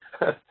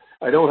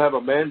I don't have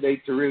a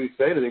mandate to really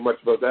say anything much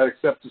about that,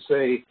 except to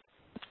say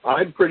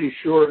I'm pretty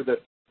sure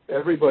that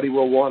everybody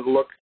will want to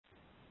look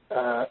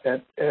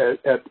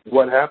at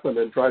what happened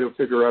and try to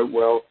figure out,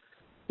 well,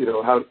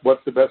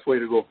 what's the best way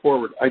to go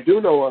forward. I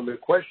do know on the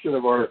question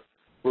of our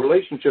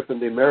relationship in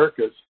the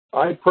Americas,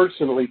 I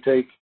personally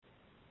take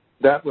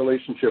that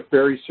relationship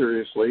very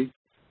seriously.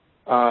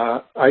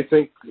 I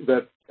think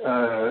that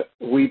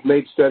we've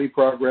made steady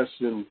progress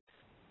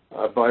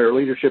by our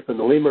leadership in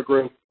the Lima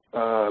Group,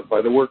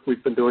 by the work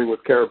we've been doing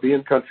with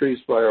Caribbean countries,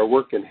 by our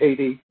work in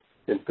Haiti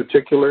in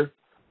particular,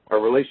 our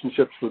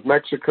relationships with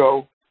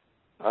Mexico.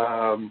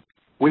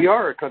 We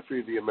are a country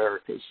of the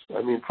Americas.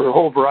 I mean, for a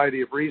whole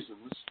variety of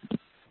reasons,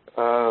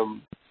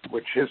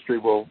 which history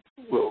will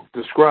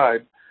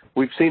describe.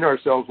 We've seen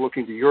ourselves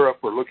looking to Europe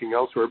or looking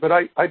elsewhere, but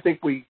I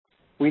think we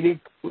need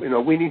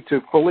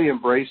to fully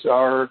embrace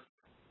our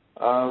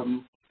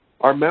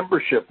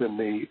membership in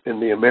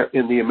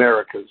the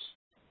Americas,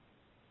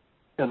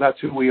 and that's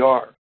who we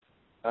are.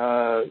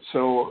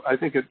 So I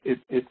think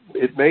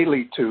it may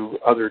lead to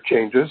other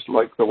changes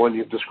like the one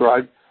you've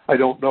described. I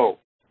don't know,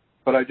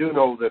 but I do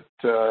know that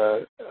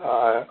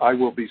I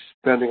will be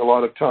spending a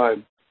lot of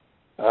time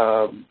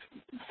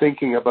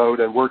thinking about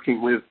and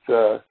working with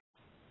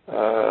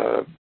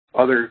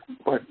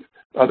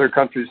other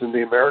countries in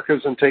the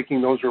Americas and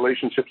taking those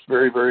relationships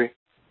very, very,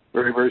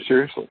 very, very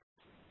seriously.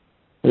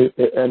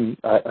 And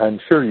I'm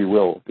sure you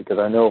will, because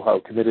I know how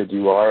committed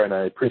you are, and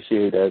I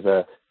appreciate as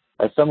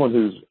someone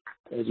who's,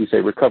 as you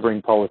say,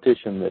 recovering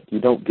politician, that you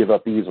don't give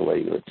up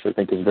easily, which I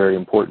think is very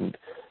important.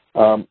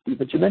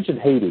 But you mentioned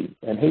Haiti,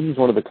 and Haiti is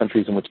one of the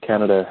countries in which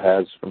Canada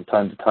has, from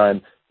time to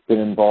time, been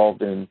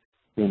involved in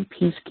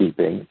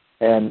peacekeeping.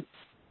 And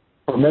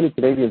for many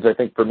Canadians, I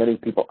think for many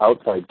people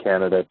outside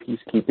Canada,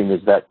 peacekeeping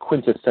is that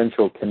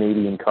quintessential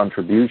Canadian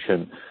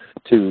contribution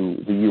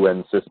to the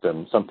UN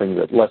system, something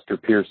that Lester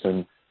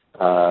Pearson,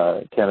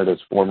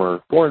 Canada's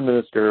former foreign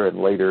minister and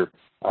later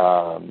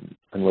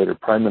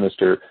prime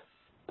minister,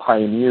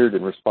 pioneered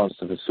in response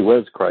to the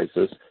Suez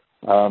crisis,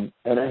 and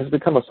it has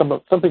become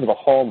something of a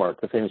hallmark,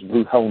 the famous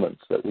blue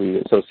helmets that we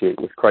associate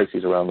with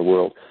crises around the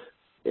world.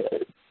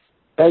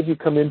 As you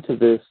come into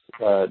this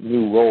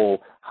new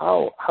role,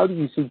 how do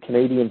you see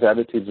Canadians'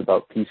 attitudes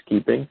about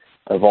peacekeeping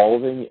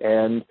evolving?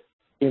 And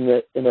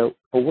in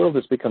a world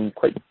that's become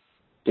quite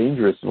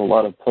dangerous in a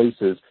lot of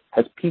places,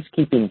 has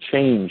peacekeeping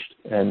changed,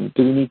 and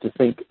do we need to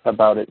think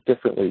about it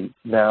differently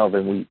now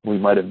than we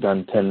might have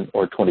done 10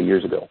 or 20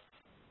 years ago?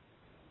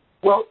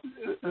 Well,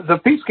 the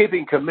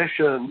Peacekeeping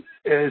Commission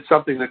is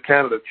something that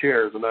Canada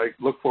chairs, and I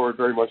look forward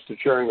very much to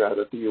chairing that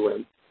at the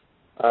UN.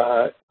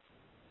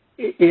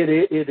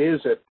 It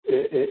is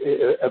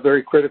a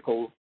very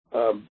critical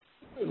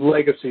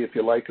legacy, if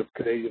you like, of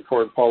Canadian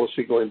foreign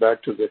policy going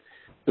back to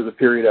the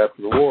period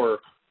after the war.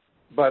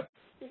 But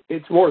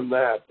it's more than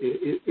that.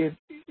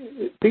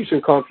 Peace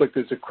and conflict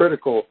is a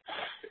critical.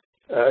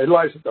 It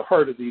lies at the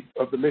heart of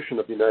the mission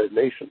of the United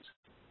Nations.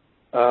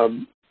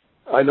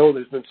 I know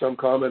there's been some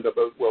comment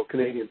about, well,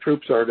 Canadian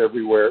troops aren't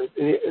everywhere,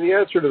 and the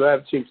answer to that,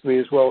 it seems to me,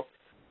 is, well,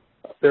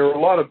 there are a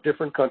lot of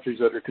different countries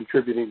that are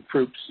contributing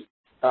troops,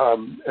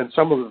 and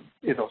some of them,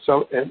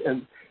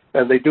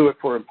 and they do it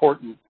for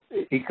important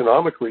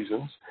economic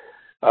reasons,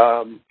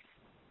 and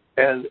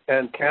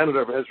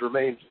Canada has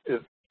remained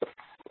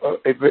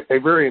a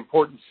very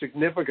important,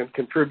 significant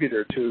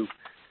contributor to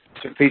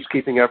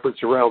peacekeeping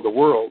efforts around the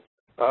world,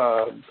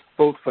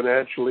 both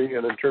financially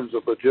and in terms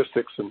of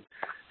logistics and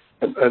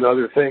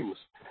other things.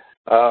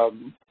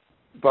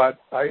 But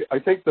I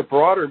think the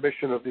broader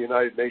mission of the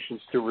United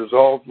Nations to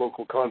resolve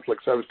local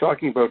conflicts, I was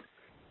talking about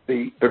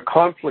the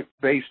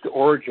conflict-based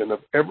origin of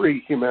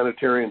every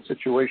humanitarian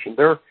situation.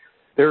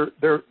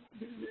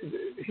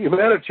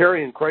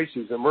 Humanitarian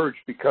crises emerge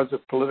because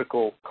of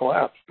political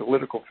collapse,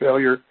 political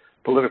failure,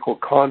 political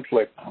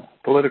conflict,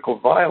 political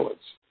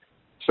violence.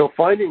 So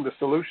finding the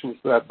solutions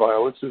to that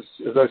violence is,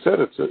 as I said,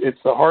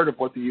 it's the heart of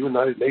what the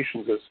United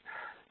Nations has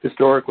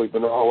historically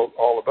been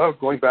all about,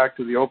 going back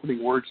to the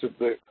opening words of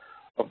the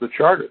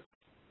Charter.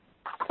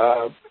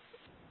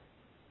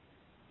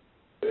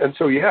 And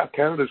so, yeah,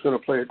 Canada's going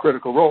to play a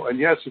critical role. And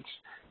yes, it's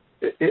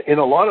in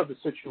a lot of the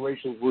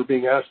situations we're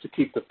being asked to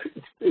keep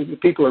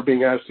people are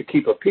being asked to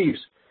keep a peace,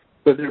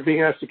 but they're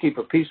being asked to keep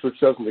a peace which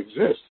doesn't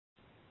exist.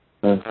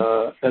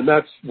 And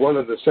that's one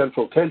of the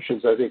central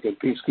tensions, I think, in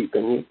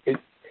peacekeeping.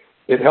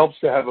 It helps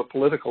to have a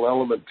political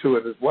element to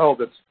it as well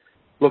that's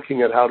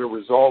looking at how to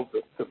resolve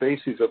the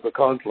bases of the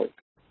conflict.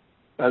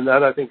 And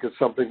that, I think, is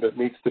something that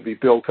needs to be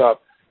built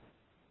up,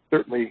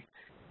 certainly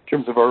in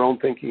terms of our own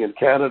thinking in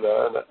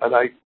Canada.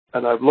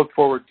 And I look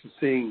forward to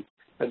seeing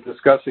and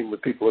discussing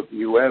with people at the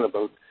UN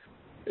about,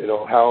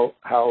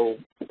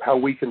 how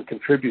we can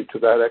contribute to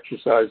that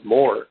exercise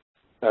more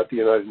at the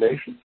United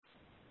Nations.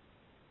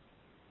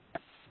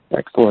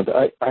 Excellent.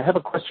 I have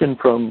a question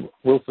from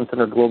Wilson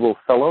Center Global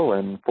Fellow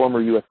and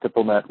former U.S.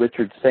 diplomat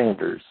Richard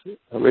Sanders.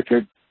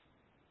 Richard?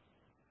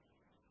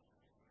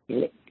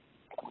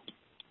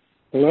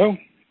 Hello?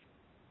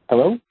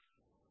 Hello?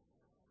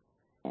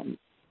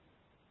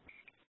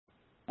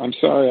 I'm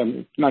sorry,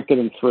 I'm not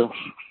getting through.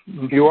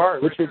 You are,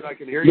 Richard. I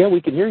can hear you. Yeah, we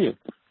can hear you.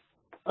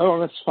 Oh,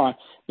 that's fine.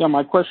 Yeah,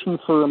 my question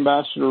for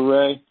Ambassador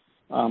Rae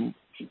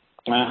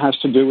has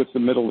to do with the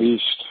Middle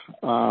East.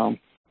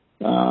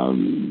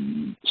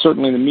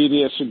 Certainly the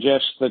media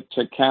suggests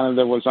that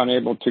Canada was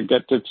unable to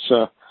get its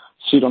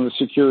seat on the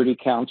Security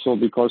Council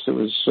because it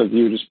was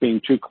viewed as being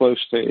too close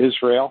to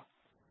Israel.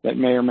 That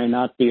may or may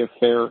not be a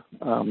fair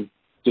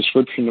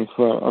description of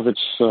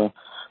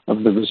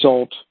the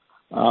result.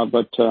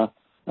 But the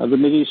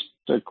Middle East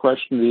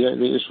question,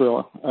 the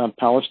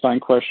Israel-Palestine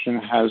question,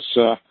 has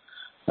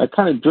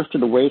kind of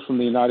drifted away from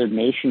the United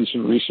Nations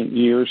in recent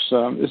years.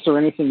 Is there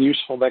anything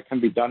useful that can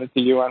be done at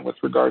the UN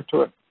with regard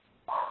to it?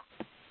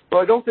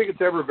 Well, I don't think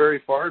it's ever very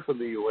far from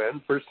the UN.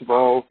 First of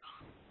all,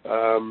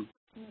 the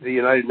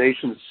United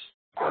Nations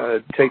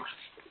takes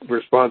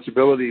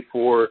responsibility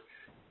for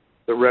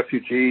the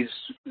refugees,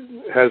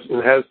 has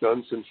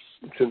done since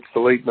the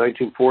late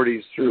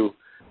 1940s through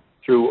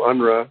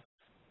UNRWA.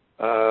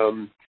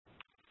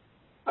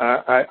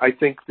 I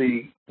think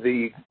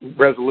the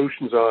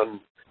resolutions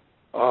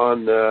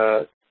on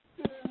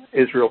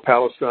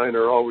Israel-Palestine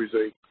are always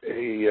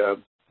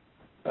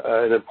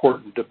an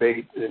important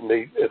debate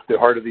at the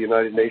heart of the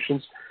United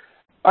Nations.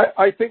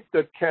 I think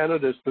that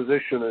Canada's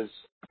position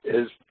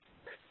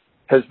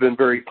has been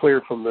very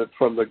clear from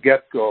the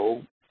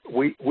get-go.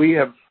 We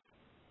have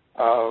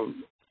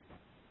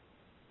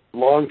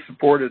long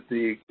supported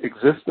the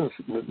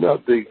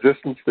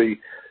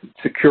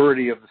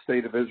security of the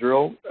State of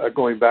Israel,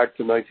 going back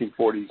to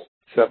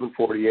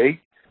 1947-48.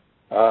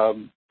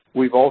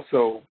 We've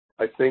also,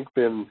 I think,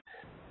 been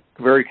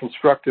very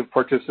constructive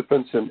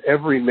participants in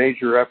every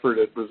major effort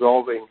at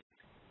resolving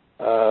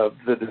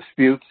the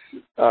disputes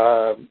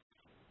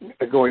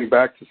going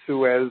back to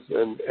Suez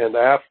and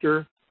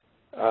after,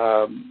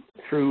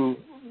 through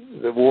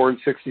the war in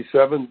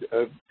 '67.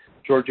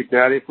 George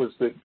Ignatieff was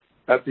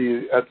at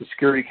the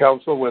Security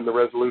Council when the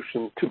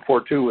Resolution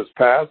 242 was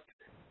passed.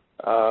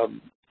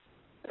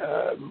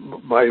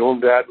 My own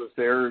dad was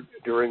there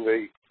during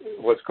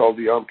what's called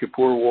the Yom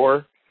Kippur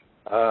War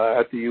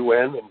at the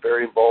UN, and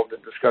very involved in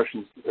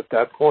discussions at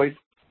that point.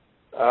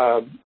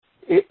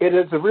 It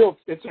is a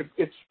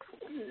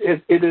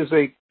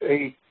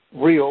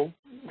real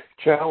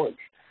challenge.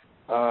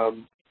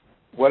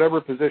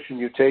 Whatever position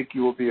you take,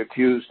 you will be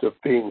accused of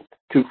being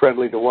too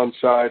friendly to one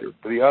side or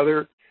the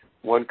other,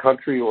 one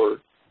country or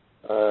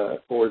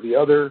the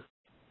other.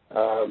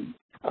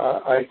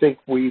 I think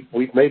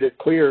we've made it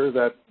clear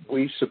that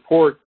we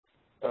support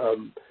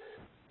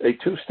a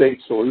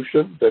two-state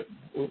solution, that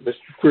Mr.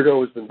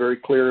 Trudeau has been very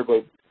clear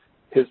about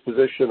his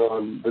position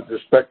with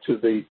respect to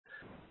the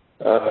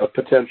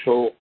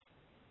potential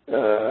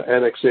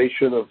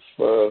annexation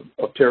of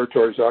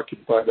territories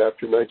occupied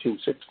after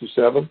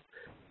 1967,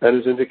 and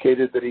has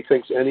indicated that he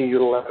thinks any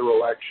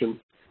unilateral action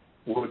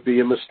would be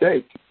a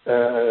mistake,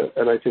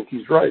 and I think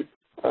he's right.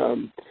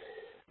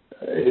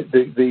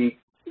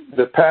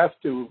 The path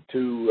to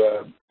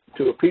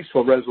a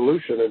peaceful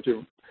resolution and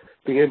to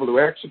being able to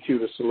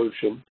execute a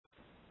solution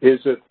is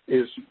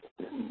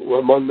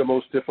among the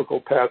most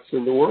difficult paths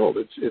in the world.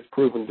 It's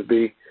proven to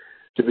be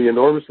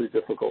enormously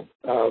difficult.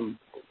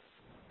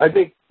 I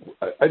think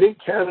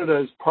Canada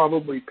has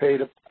probably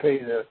paid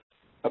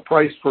a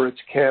price for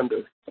its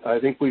candor. I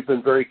think we've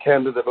been very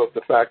candid about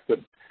the fact that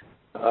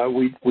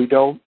we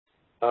don't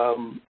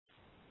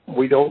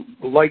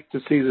like to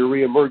see the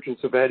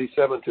reemergence of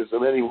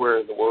anti-Semitism anywhere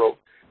in the world.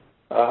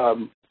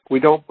 We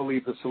don't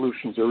believe the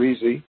solutions are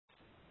easy.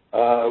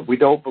 We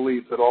don't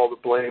believe that all the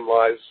blame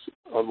lies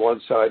on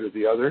one side or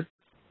the other.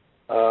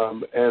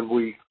 And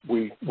we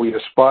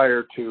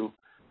aspire to,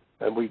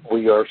 and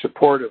we are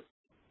supportive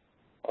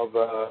of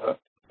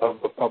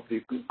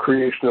the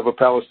creation of a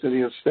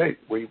Palestinian state.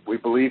 We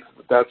believe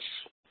that's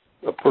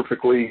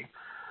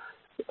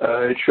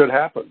it should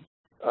happen.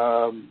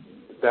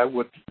 That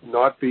would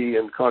not be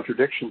in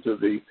contradiction to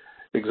the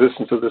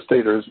existence of the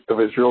state of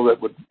Israel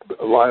that would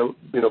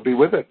be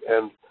with it.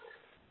 And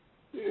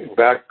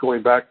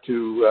going back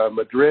to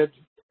Madrid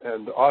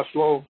and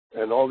Oslo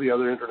and all the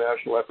other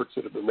international efforts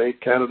that have been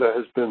made, Canada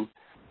has been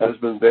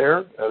there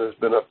and has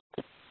been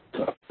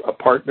a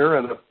partner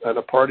and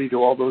a party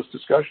to all those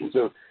discussions,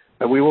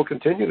 and we will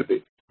continue to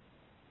be.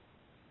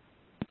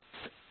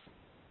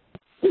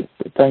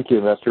 Thank you,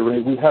 Ambassador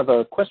Rae. We have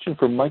a question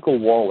from Michael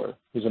Waller,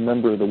 who's a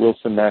member of the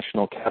Wilson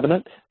National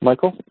Cabinet.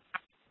 Michael?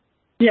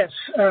 Yes,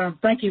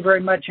 thank you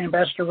very much,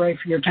 Ambassador Rae,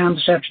 for your time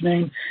this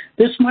afternoon.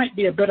 This might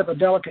be a bit of a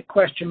delicate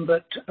question,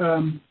 but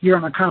you're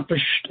an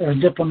accomplished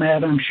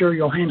diplomat. I'm sure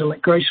you'll handle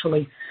it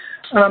gracefully.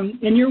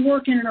 In your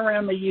work in and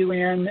around the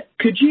UN,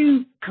 could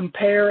you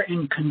compare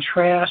and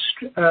contrast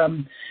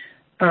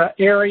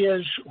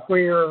areas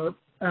where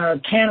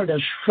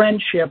Canada's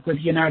friendship with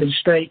the United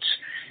States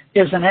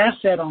is an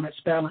asset on its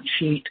balance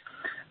sheet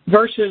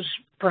versus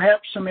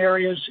perhaps some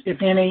areas, if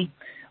any,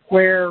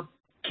 where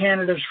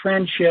Canada's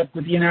friendship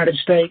with the United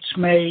States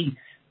may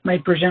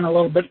present a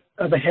little bit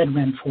of a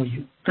headwind for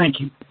you? Thank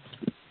you.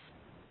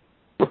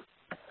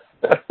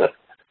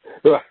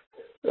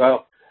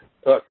 Well,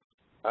 look,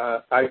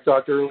 I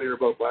talked earlier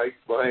about my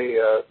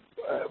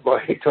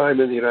time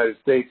in the United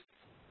States.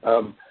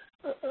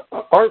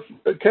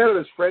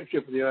 Canada's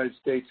friendship with the United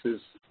States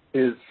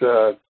is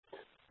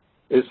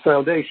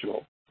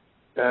foundational.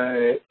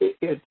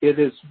 It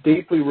is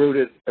deeply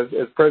rooted, as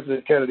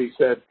President Kennedy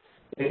said.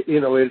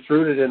 It's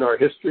rooted in our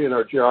history and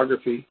our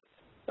geography,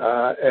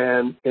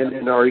 and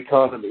in our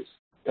economies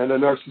and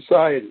in our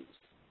societies.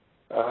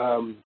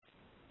 And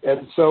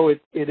so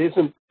it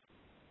isn't.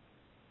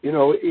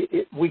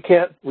 We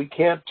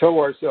can't tow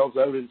ourselves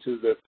out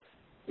into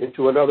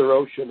another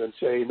ocean and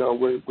say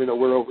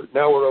we're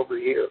over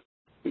here.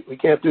 We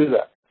can't do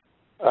that.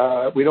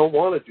 We don't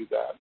want to do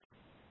that.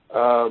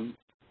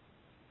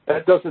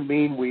 That doesn't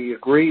mean we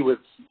agree with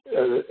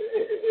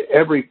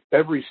every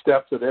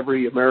step that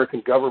every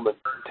American government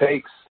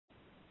takes,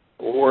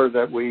 or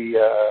that we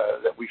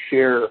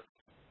share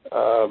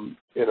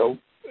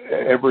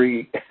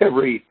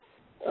every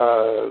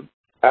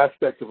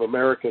aspect of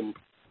American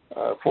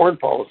foreign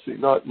policy.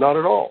 Not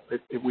at all.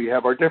 We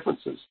have our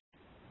differences,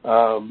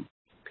 and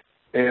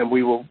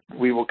we will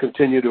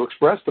continue to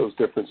express those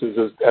differences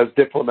as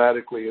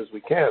diplomatically as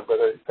we can. But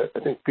I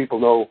think people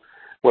know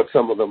what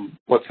some of them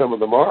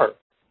are.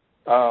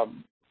 I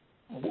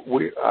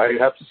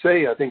have to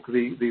say, I think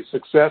the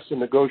success in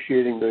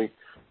negotiating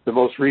the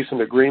most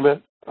recent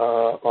agreement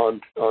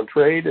on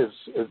trade has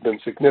been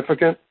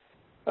significant,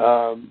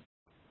 and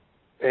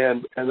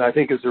I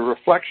think is a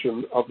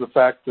reflection of the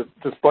fact that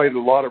despite a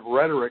lot of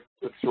rhetoric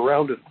that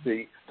surrounded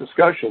the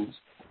discussions,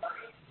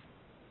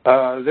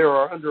 there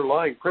are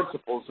underlying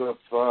principles of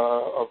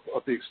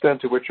the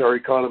extent to which our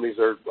economies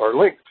are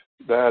linked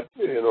that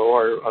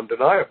are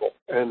undeniable,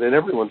 and in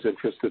everyone's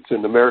interest. It's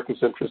in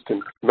America's interest,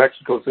 in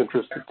Mexico's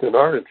interest, it's in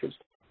our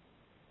interest.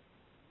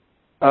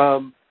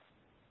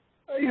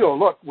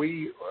 Look,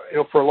 we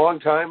for a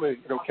long time,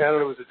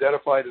 Canada was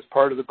identified as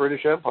part of the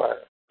British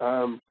Empire.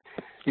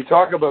 You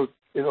talk about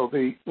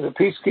the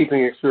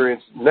peacekeeping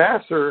experience.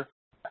 Nasser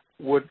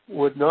would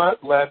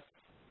not let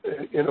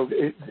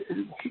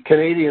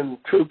Canadian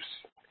troops.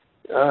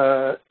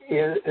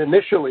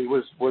 Initially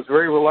was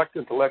very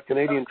reluctant to let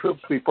Canadian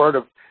troops be part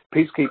of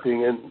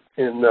peacekeeping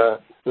in the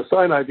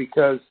Sinai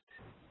because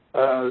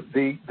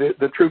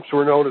the troops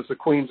were known as the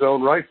Queen's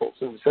Own Rifles,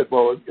 and said,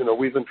 well,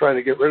 we've been trying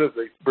to get rid of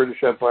the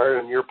British Empire,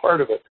 and you're part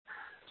of it.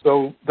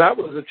 So that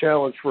was a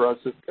challenge for us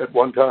at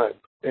one time,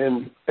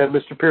 and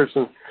Mr.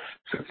 Pearson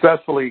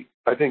successfully,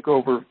 I think,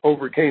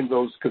 overcame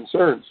those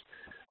concerns.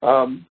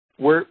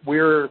 We're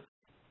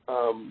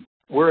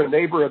a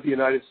neighbor of the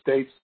United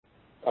States,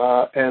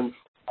 and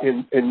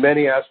in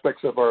many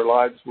aspects of our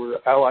lives, we're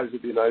allies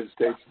of the United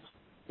States.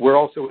 We're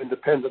also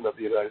independent of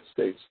the United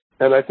States.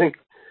 And I think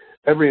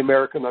every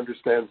American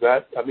understands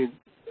that. I mean,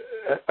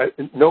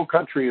 no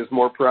country is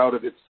more proud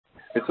of its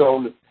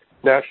own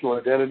national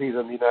identity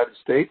than the United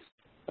States.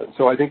 And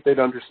so I think they'd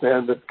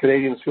understand that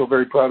Canadians feel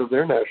very proud of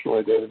their national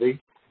identity.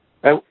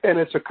 And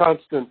it's a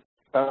constant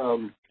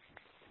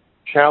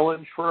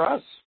challenge for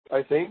us,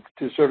 I think,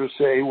 to sort of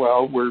say,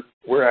 well,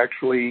 we're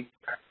actually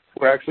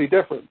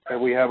different,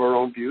 and we have our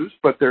own views,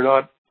 but they're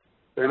not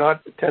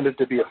intended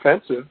to be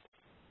offensive.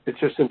 It's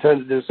just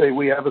intended to say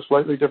we have a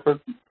slightly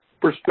different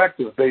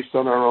perspective based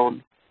on our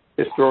own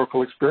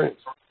historical experience.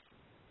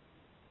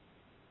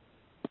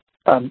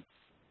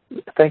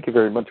 Thank you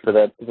very much for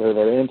that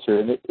answer.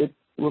 And it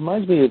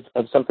reminds me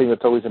of something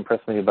that's always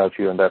impressed me about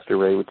you, Ambassador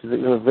Rae, which is that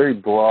you have a very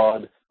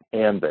broad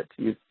ambit.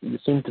 You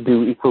seem to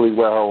do equally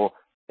well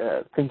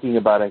thinking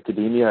about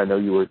academia. I know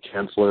you were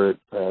chancellor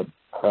at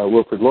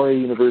Wilfrid Laurier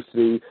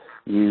University.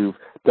 You've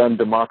done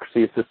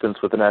democracy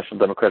assistance with the National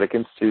Democratic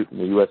Institute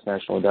and the U.S.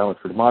 National Endowment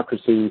for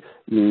Democracy.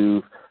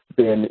 You've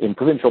been in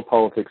provincial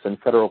politics and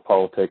federal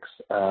politics,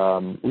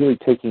 really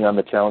taking on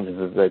the challenges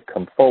as they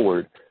come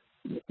forward.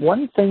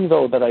 One thing,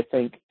 though, that I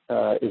think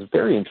is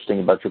very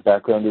interesting about your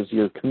background is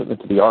your commitment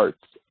to the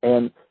arts.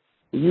 And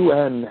the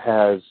UN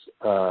has,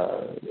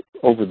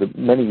 over the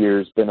many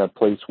years, been a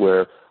place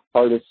where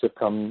artists have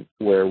come,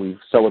 where we've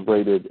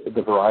celebrated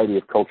the variety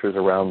of cultures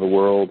around the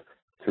world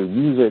through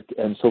music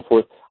and so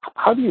forth.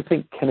 How do you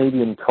think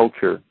Canadian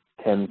culture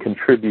can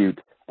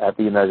contribute at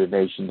the United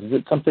Nations? Is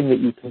it something that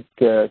you think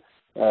can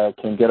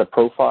get a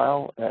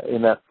profile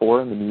in that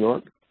forum in New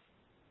York?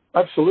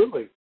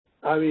 Absolutely.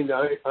 I mean,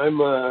 I'm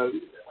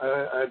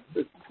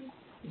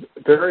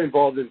very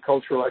involved in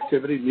cultural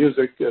activity,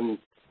 music and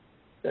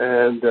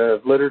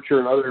literature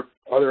and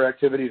other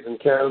activities in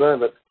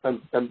Canada,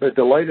 and I'm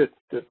delighted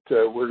that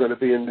we're going to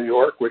be in New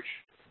York, where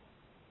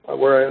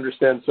I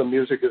understand some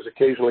music is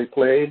occasionally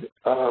played.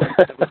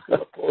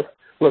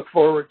 Look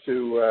forward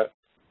to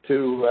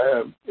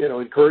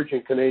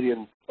encouraging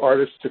Canadian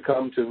artists to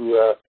come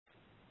to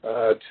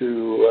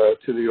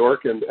New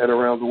York and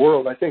around the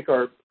world. I think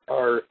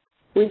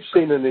we've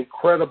seen an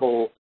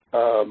incredible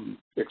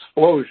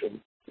explosion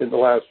in the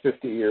last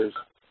 50 years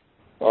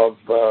of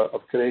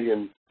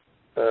Canadian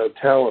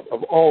talent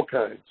of all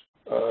kinds,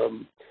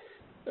 in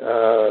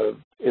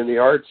the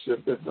arts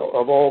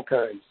of all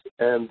kinds,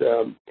 and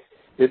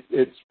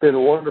it's been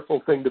a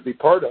wonderful thing to be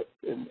part of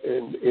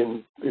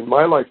in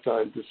my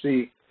lifetime, to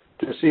see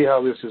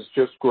how this has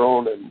just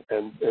grown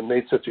and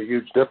made such a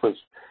huge difference.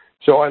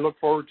 So I look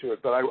forward to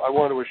it, but I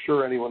want to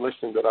assure anyone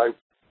listening that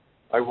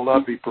I will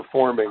not be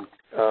performing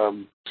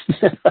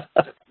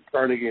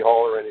Carnegie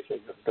Hall or anything.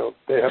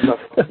 They have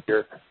nothing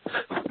here.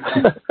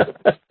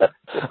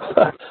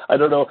 I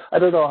don't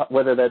know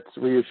whether that's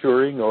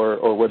reassuring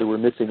or whether we're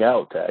missing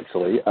out.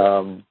 Actually,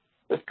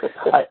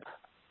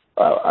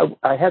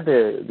 I had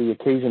the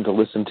occasion to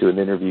listen to an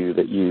interview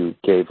that you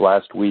gave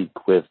last week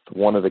with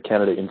one of the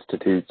Canada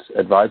Institute's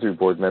advisory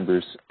board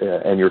members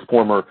and your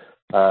former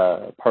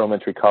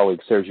parliamentary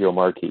colleague Sergio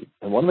Marchi.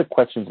 And one of the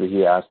questions that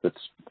he asked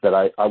that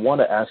I want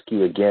to ask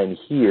you again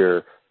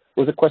here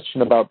was a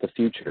question about the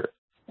future.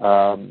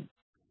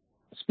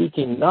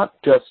 Speaking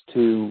not just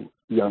to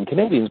young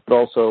Canadians, but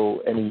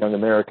also any young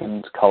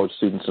Americans, college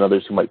students, and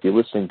others who might be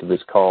listening to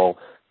this call,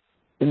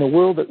 in the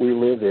world that we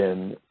live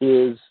in,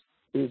 is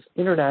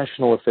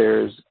international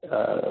affairs,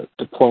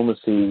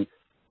 diplomacy,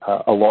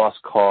 a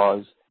lost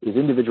cause? Is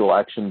individual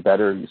action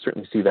better? You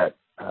certainly see that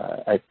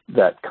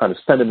kind of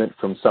sentiment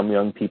from some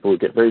young people who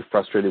get very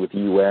frustrated with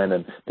the UN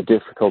and the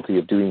difficulty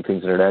of doing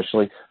things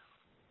internationally.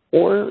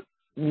 Or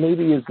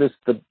maybe is this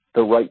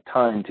the right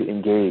time to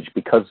engage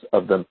because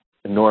of the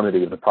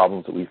enormity of the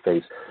problems that we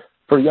face?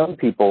 For young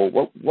people,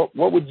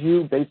 what would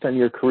you, based on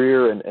your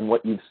career and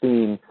what you've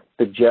seen,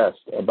 suggest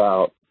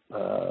about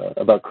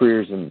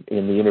careers in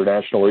the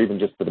international or even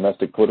just the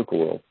domestic political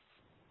world?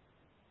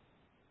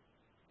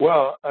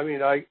 Well, I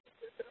mean,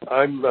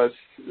 I'm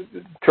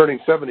turning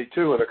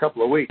 72 in a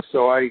couple of weeks,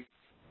 so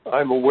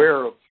I'm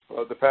aware of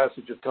the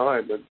passage of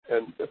time.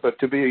 But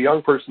to be a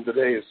young person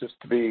today is just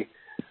to be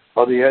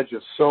on the edge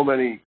of so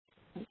many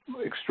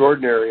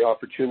extraordinary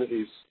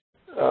opportunities.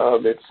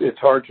 It's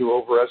hard to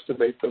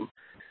overestimate them.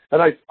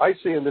 And I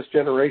see in this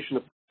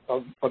generation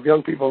of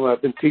young people, and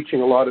I've been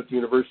teaching a lot at the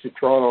University of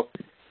Toronto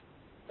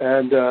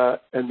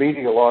and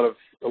meeting a lot of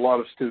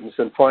students,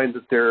 and find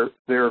that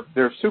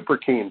they're super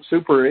keen,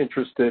 super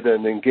interested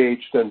and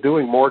engaged, and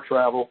doing more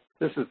travel.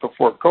 This is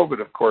before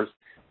COVID, of course,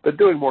 but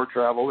doing more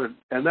travel,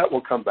 and that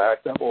will come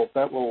back. That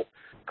will.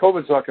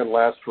 COVID's not going to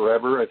last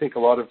forever. I think a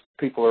lot of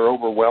people are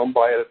overwhelmed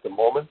by it at the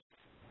moment.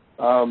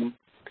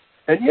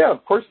 And yeah,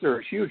 of course, there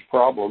are huge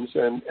problems,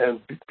 and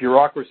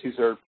bureaucracies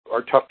are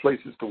tough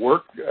places to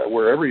work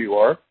wherever you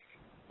are.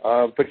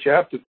 But you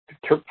have to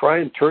try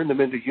and turn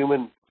them into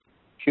human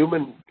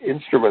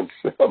instruments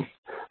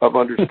of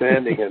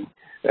understanding,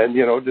 and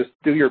just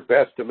do your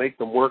best to make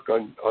them work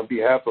on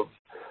behalf of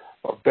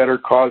better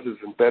causes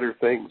and better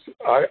things.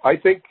 I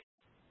think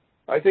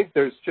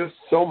there's just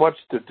so much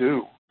to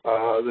do.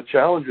 The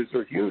challenges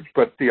are huge,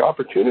 but the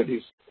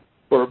opportunities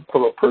from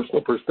a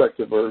personal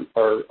perspective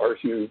are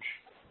huge.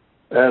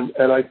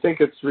 And I think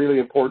it's really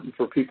important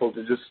for people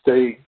to just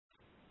stay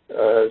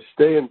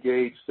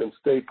engaged and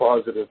stay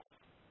positive.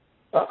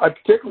 I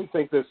particularly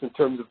think this in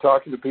terms of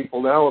talking to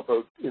people now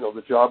about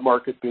the job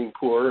market being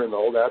poor and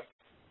all that.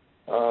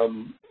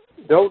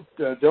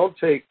 Don't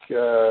take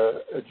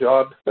a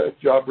job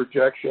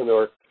rejection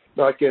or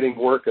not getting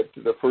work at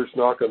the first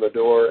knock on the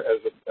door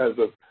as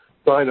a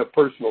sign of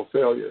personal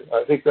failure.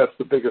 I think that's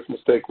the biggest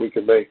mistake we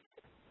can make.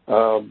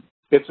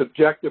 It's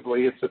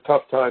a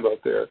tough time out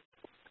there.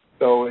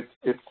 So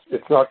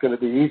it's not going to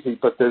be easy,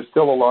 but there's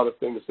still a lot of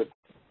things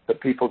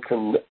that people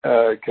can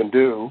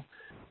do.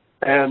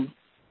 And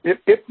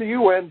if the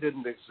UN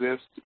didn't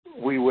exist,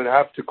 we would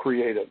have to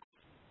create it.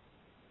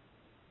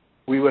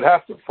 We would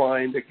have to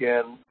find,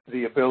 again,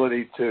 the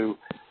ability to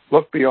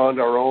look beyond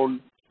our own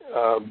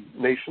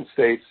nation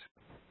states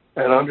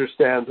and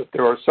understand that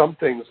there are some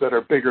things that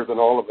are bigger than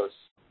all of us.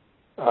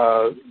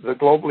 The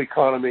global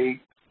economy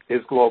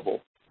is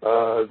global.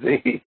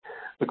 The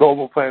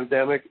global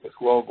pandemic is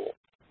global.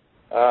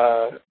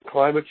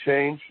 Climate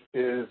change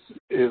is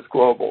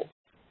global.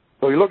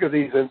 So you look at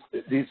these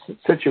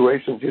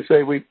situations, you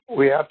say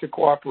we have to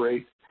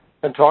cooperate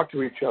and talk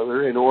to each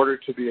other in order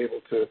to be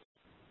able to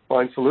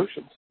find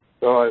solutions.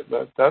 So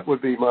that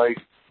would be my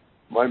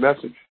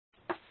message.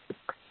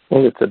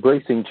 Well, it's a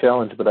bracing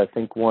challenge, but I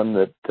think one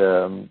that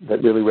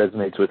really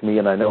resonates with me,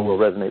 and I know will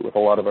resonate with a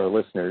lot of our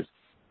listeners.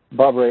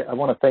 Bob Rae, I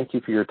want to thank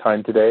you for your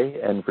time today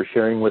and for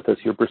sharing with us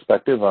your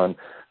perspective on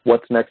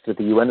what's next at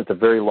the UN. It's a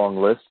very long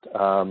list.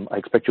 I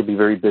expect you'll be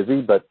very busy,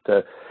 but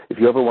if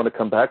you ever want to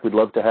come back, we'd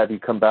love to have you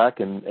come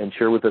back and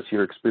share with us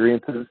your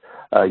experiences.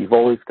 You've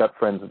always got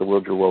friends at the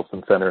Woodrow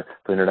Wilson Center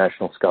for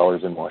International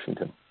Scholars in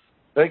Washington.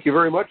 Thank you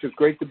very much. It's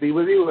great to be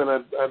with you,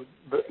 and I'm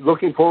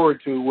looking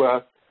forward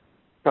to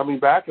coming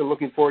back and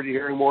looking forward to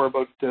hearing more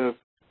about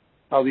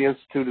how the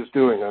Institute is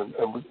doing. And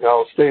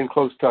I'll stay in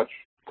close touch.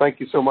 Thank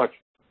you so much.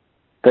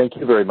 Thank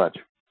you very much.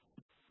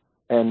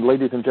 And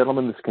ladies and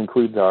gentlemen, this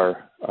concludes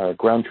our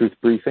Ground Truth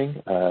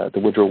briefing at the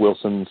Woodrow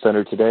Wilson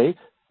Center today.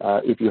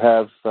 If you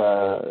have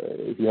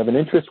an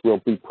interest,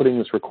 we'll be putting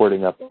this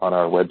recording up on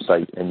our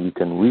website, and you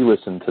can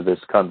re-listen to this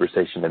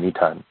conversation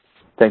anytime.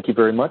 Thank you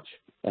very much,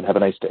 and have a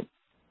nice day.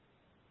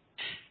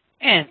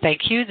 And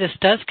thank you. This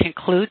does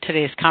conclude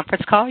today's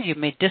conference call. You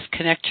may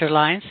disconnect your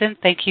lines, and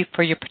thank you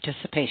for your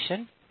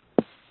participation.